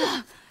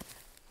home.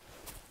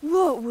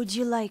 What would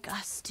you like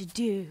us to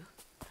do?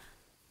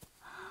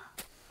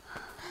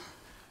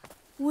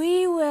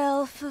 We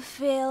will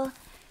fulfill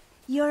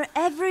your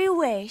every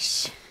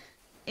wish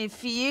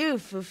if you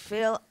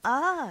fulfill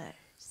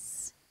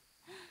ours.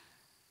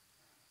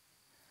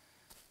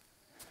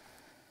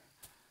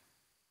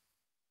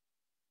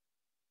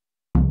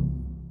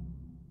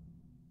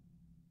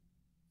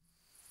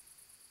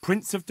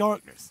 Prince of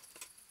Darkness?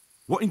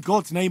 What in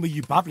God's name are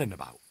you babbling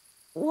about?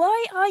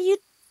 Why are you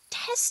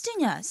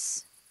testing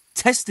us?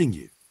 Testing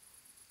you?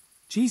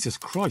 Jesus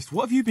Christ,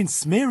 what have you been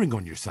smearing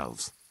on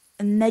yourselves?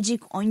 A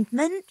magic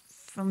ointment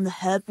from the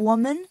herb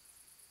woman?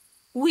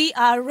 We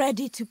are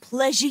ready to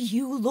pleasure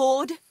you,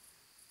 Lord.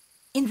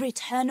 In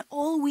return,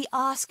 all we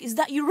ask is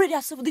that you rid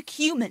us of the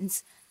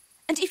humans.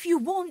 And if you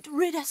won't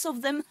rid us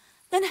of them,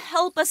 then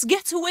help us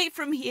get away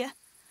from here.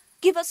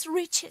 Give us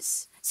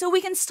riches, so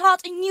we can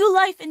start a new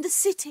life in the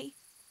city.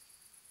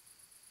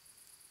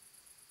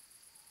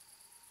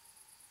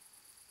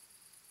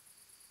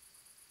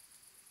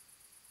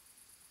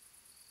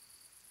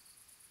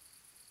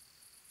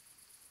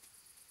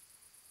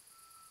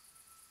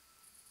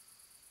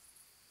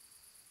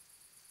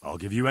 I'll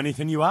give you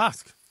anything you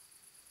ask.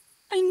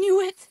 I knew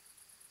it.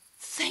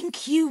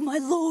 Thank you, my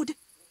lord.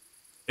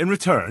 In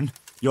return,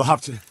 you'll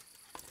have to...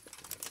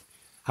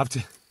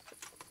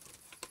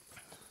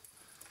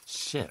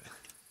 Shit.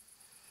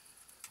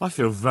 I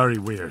feel very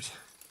weird.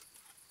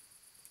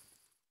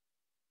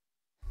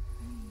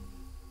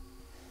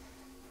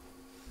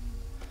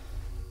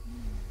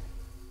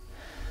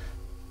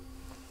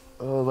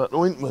 Oh, that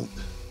ointment.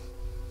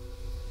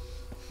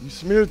 You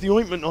smeared the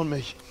ointment on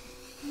me.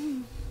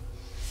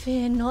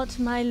 Fear not,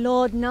 my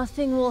lord.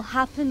 Nothing will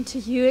happen to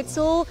you. It's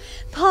all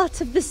part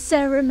of the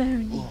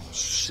ceremony. Oh,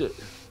 shit.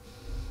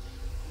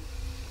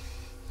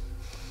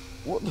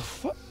 What the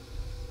fuck?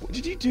 What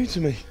did you do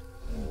to me?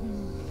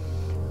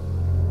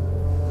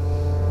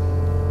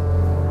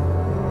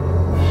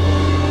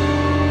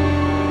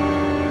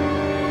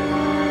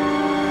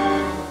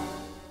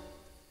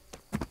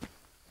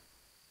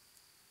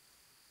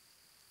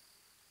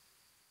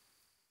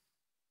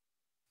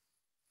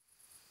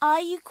 Are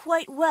you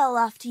quite well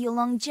after your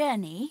long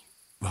journey?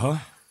 Huh?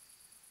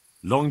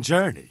 Long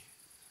journey?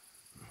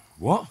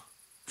 What?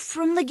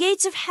 From the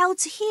gates of hell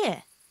to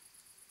here.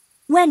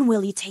 When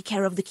will you take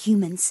care of the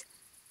humans?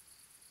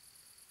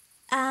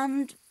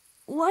 And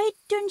why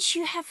don't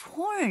you have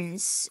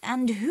horns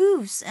and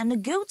hooves and a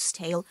goat's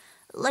tail,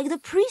 like the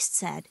priest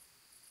said?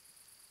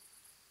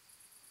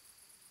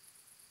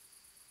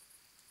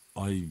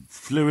 I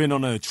flew in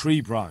on a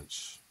tree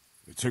branch.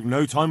 It took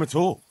no time at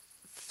all.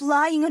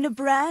 Flying on a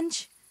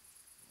branch?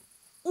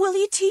 Will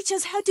you teach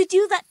us how to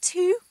do that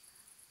too?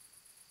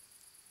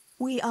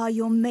 We are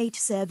your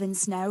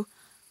maidservants now.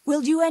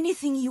 We'll do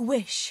anything you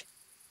wish.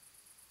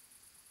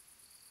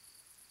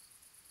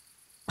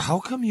 How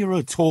come you're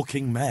a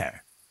talking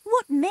mare?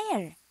 What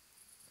mare?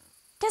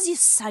 Does your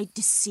sight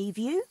deceive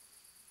you?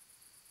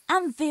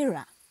 I'm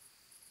Vera,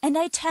 and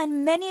I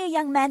turn many a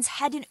young man's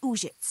head in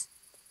Uzhitz.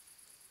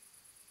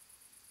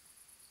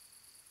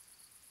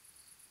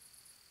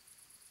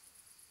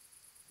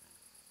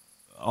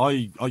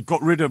 I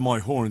got rid of my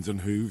horns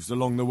and hooves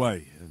along the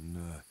way,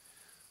 and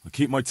I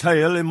keep my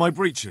tail in my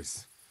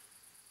breeches.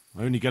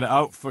 I only get it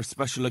out for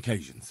special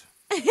occasions.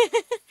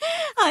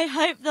 I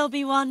hope there'll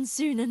be one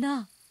soon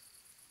enough.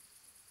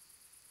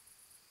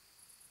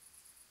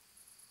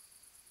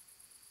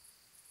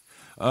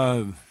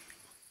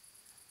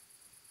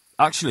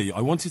 Actually,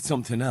 I wanted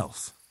something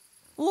else.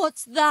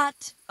 What's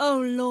that, oh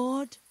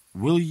Lord?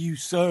 Will you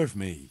serve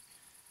me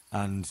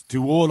and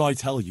do all I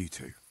tell you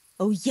to?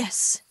 Oh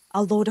yes,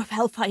 our Lord of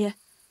Hellfire.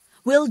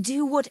 We'll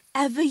do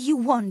whatever you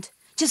want.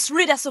 Just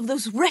rid us of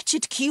those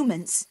wretched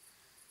humans.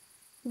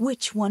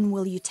 Which one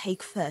will you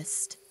take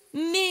first?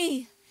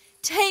 Me!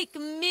 Take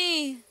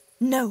me!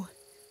 No,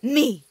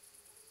 me.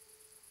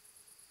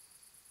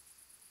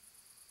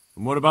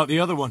 And what about the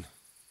other one?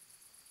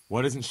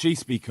 Why doesn't she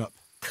speak up?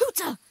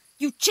 Kuta,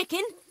 you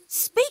chicken!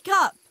 Speak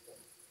up!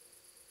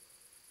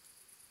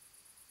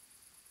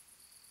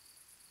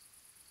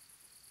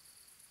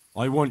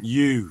 I want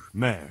you,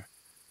 Mare.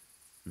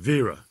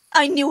 Vera.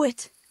 I knew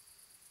it.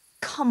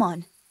 Come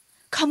on.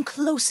 Come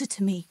closer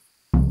to me.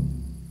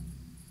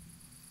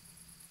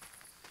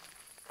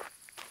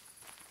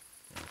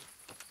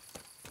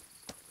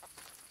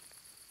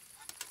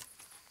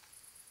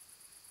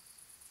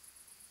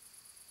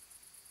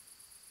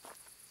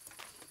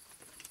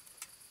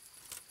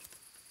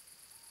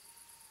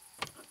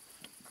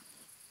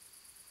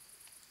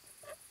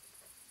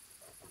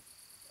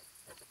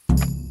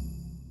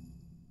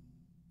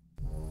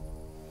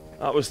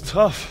 That was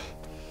tough.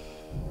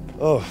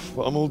 Oh,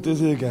 but I'm all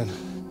dizzy again.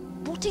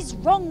 What is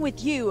wrong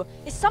with you?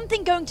 Is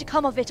something going to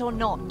come of it or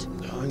not?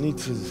 I need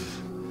to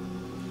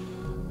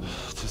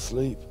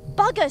sleep.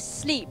 Bugger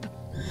sleep!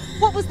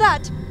 What was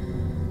that?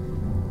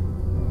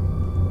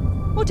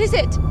 What is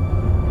it?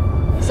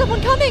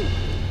 Someone coming!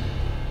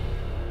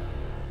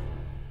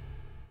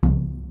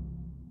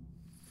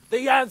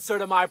 The answer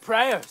to my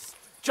prayers,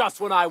 just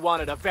when I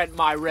wanted to vent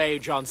my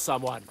rage on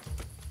someone.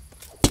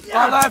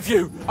 I'll have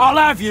you! I'll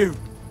have you!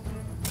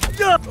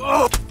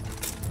 Ow.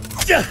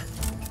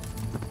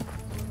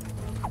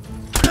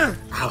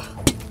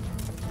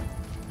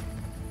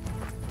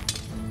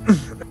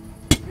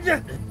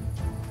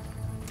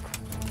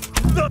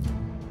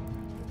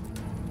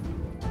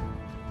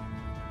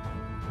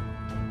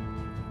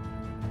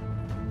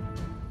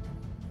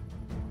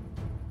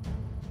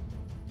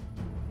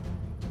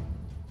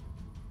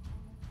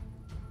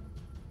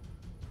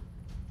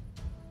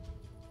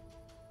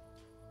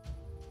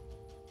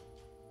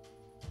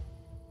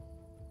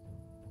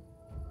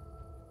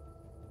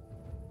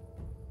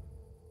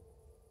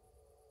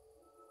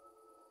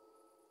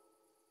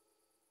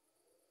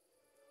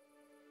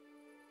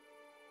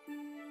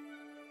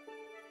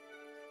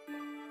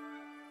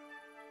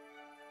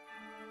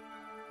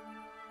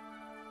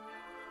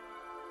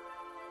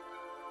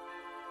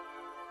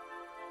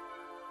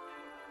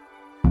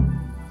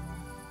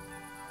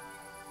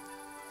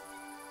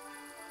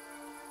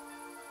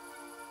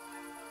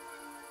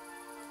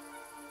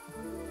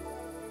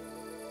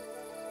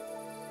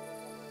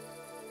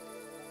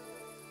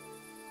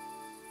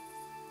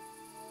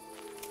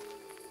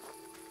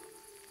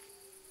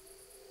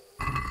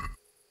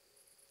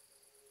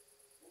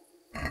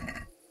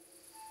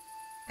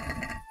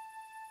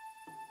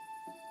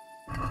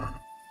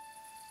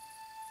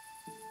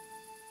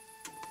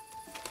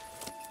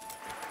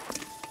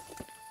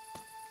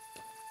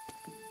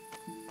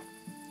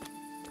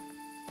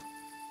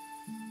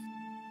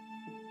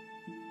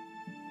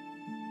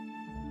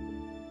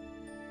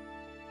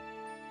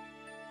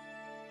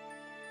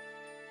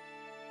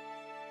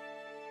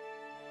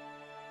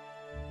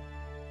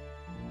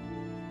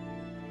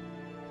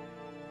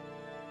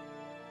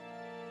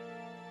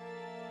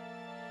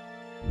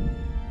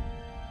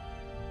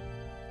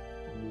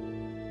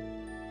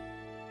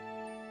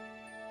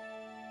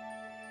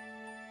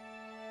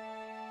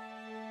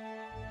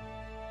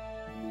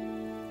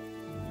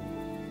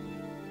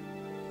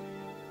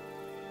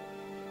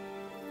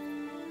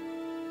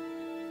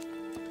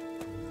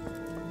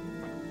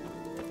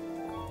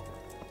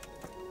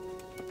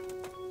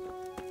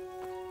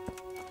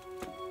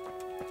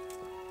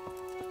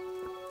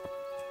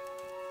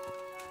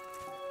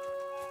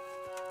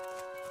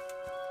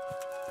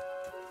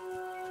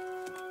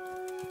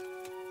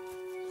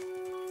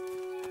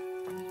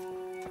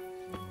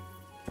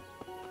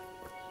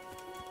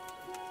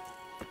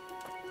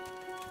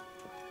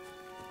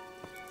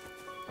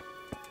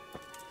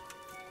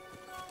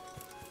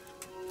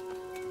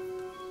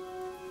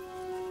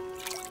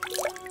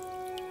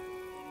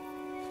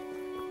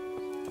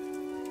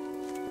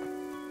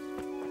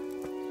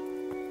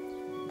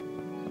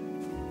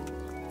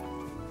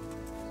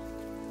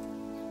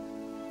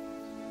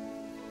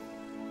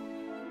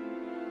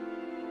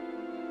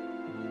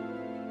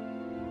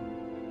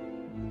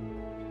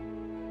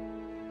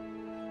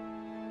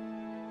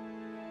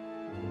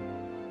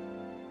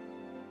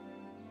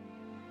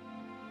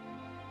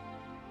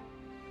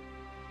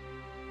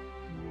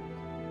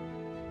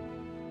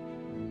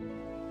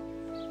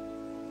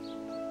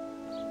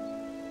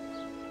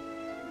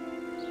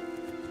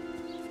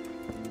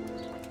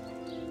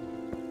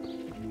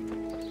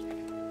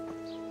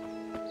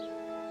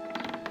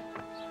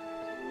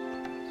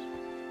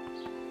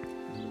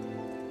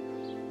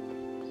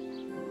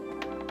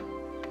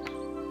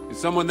 Is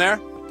someone there?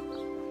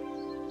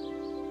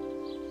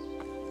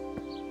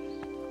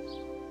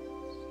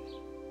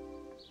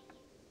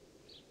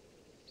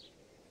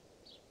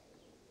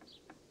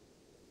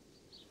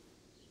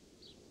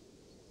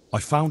 I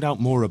found out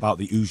more about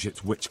the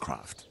Ujit's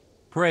witchcraft.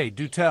 Pray,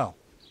 do tell.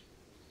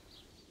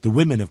 The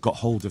women have got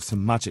hold of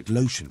some magic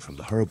lotion from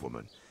the herb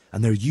woman,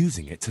 and they're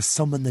using it to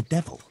summon the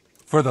devil.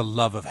 For the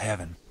love of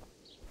heaven.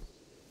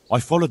 I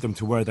followed them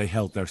to where they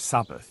held their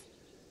Sabbath.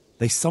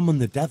 They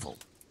summoned the devil,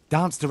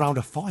 danced around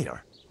a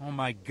fire. Oh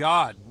my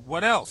God,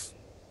 what else?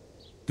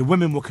 The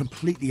women were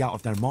completely out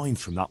of their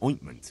minds from that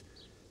ointment.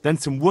 Then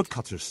some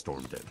woodcutters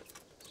stormed in.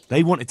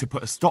 They wanted to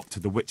put a stop to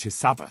the witch's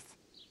Sabbath.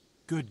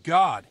 Good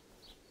God.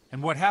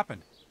 And what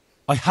happened?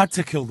 I had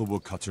to kill the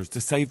woodcutters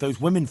to save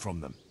those women from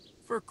them.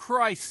 For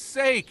Christ's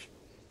sake!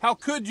 How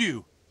could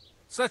you?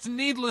 Such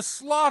needless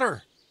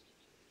slaughter!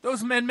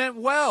 Those men meant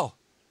well.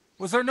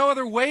 Was there no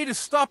other way to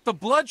stop the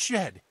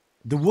bloodshed?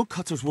 The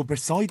woodcutters were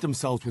beside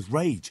themselves with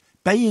rage,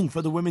 baying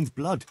for the women's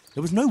blood.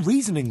 There was no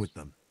reasoning with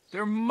them.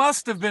 There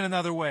must have been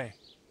another way.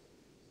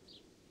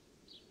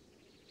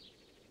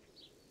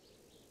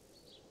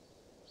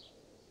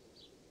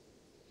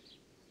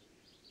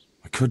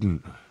 I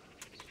couldn't.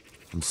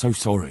 I'm so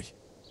sorry.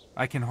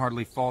 I can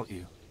hardly fault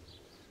you.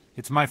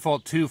 It's my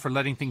fault, too, for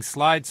letting things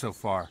slide so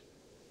far.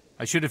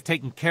 I should have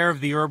taken care of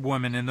the herb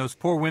women and those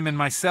poor women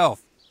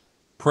myself.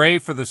 Pray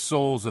for the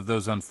souls of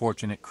those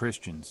unfortunate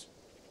Christians.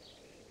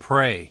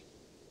 Pray,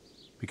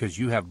 because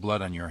you have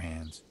blood on your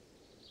hands.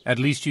 At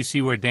least you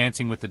see where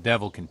dancing with the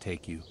devil can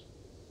take you.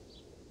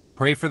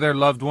 Pray for their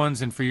loved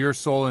ones and for your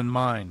soul and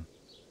mine,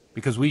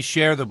 because we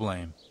share the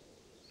blame.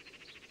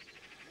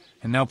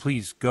 And now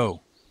please,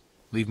 go.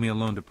 Leave me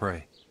alone to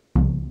pray.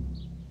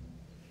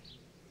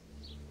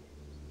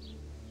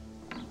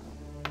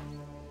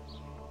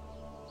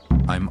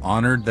 I'm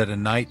honored that a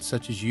knight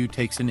such as you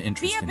takes an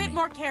interest in me. Be a bit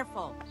more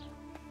careful.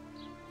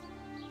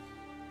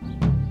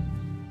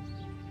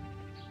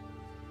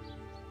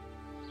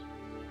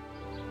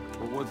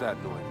 What was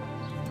that noise?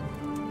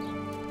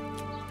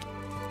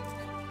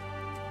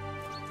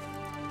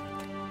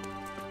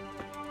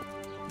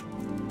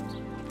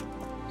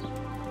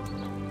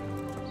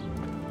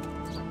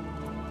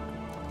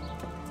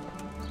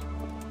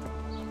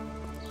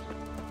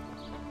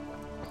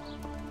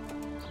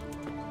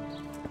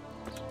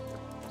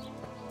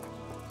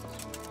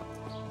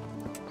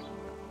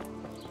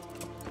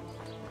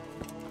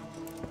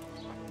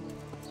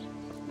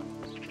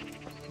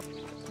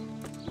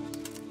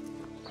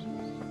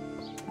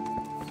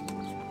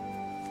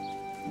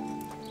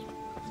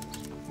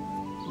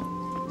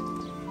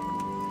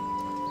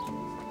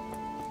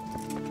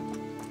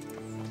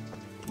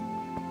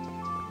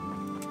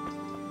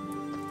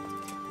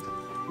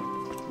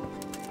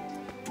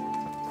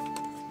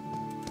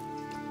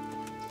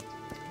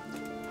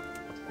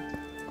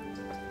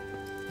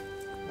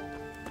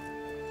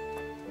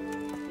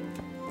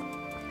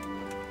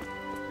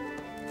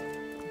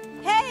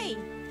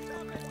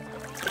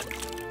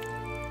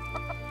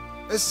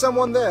 Is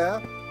someone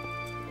there?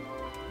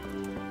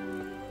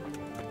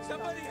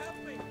 Somebody help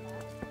me!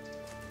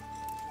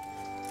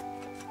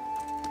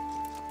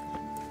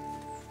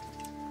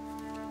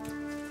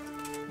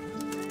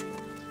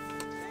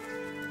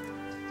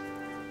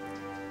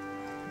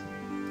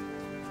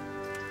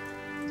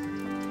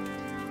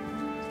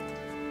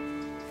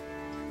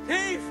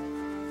 Thief!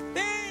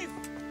 Thief!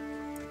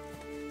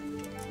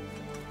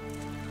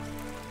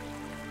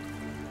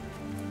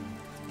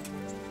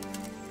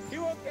 He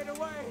won't get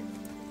away!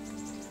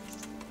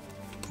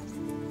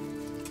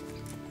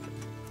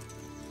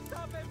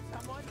 Stop him,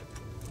 someone!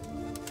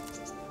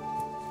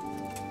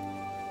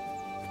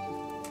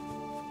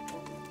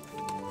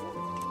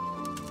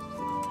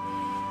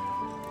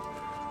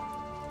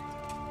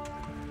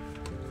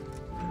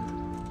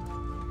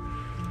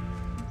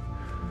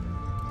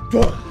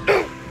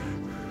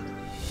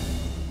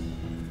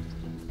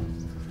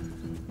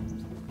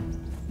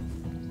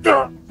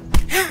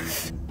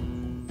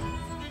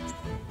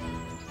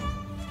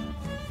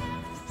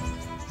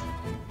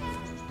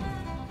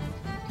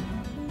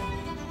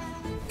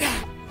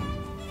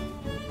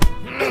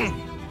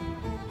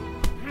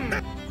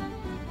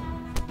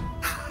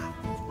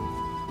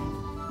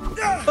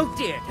 Oh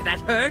dear, did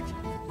that hurt?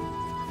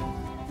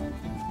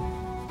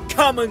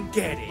 Come and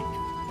get it.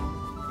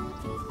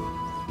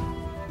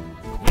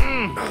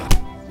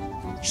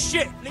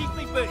 Shit, leave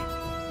me be.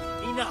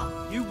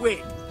 Enough, you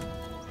win.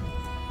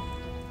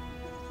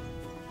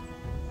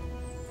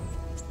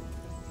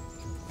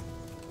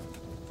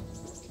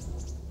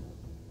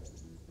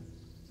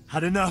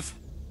 Had enough?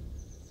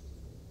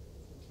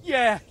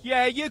 Yeah,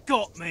 you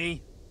got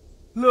me.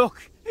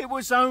 Look, it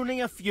was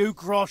only a few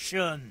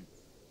groschen.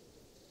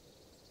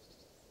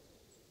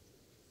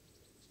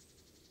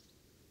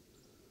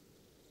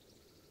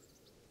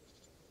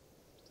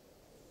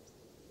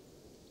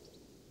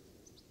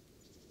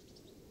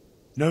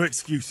 No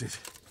excuses.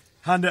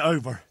 Hand it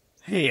over.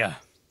 Here.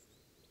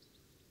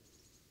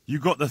 You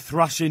got the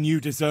thrashing you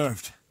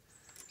deserved.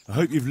 I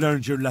hope you've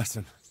learned your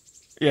lesson.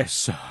 Yes,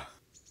 sir.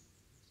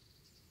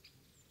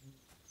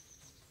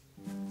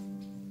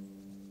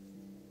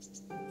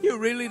 You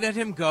really let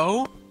him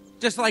go?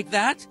 Just like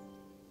that?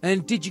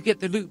 And did you get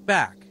the loot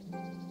back?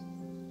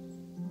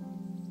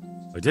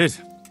 I did.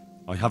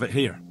 I have it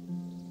here.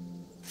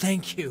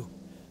 Thank you.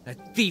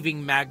 That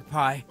thieving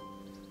magpie.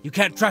 You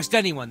can't trust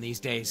anyone these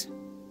days.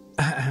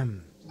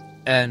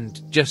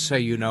 And just so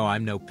you know,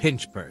 I'm no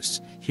pinch purse.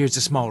 Here's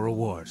a small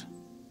reward.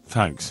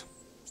 Thanks.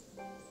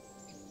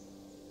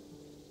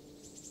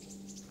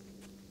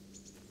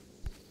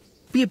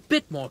 Be a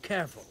bit more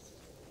careful.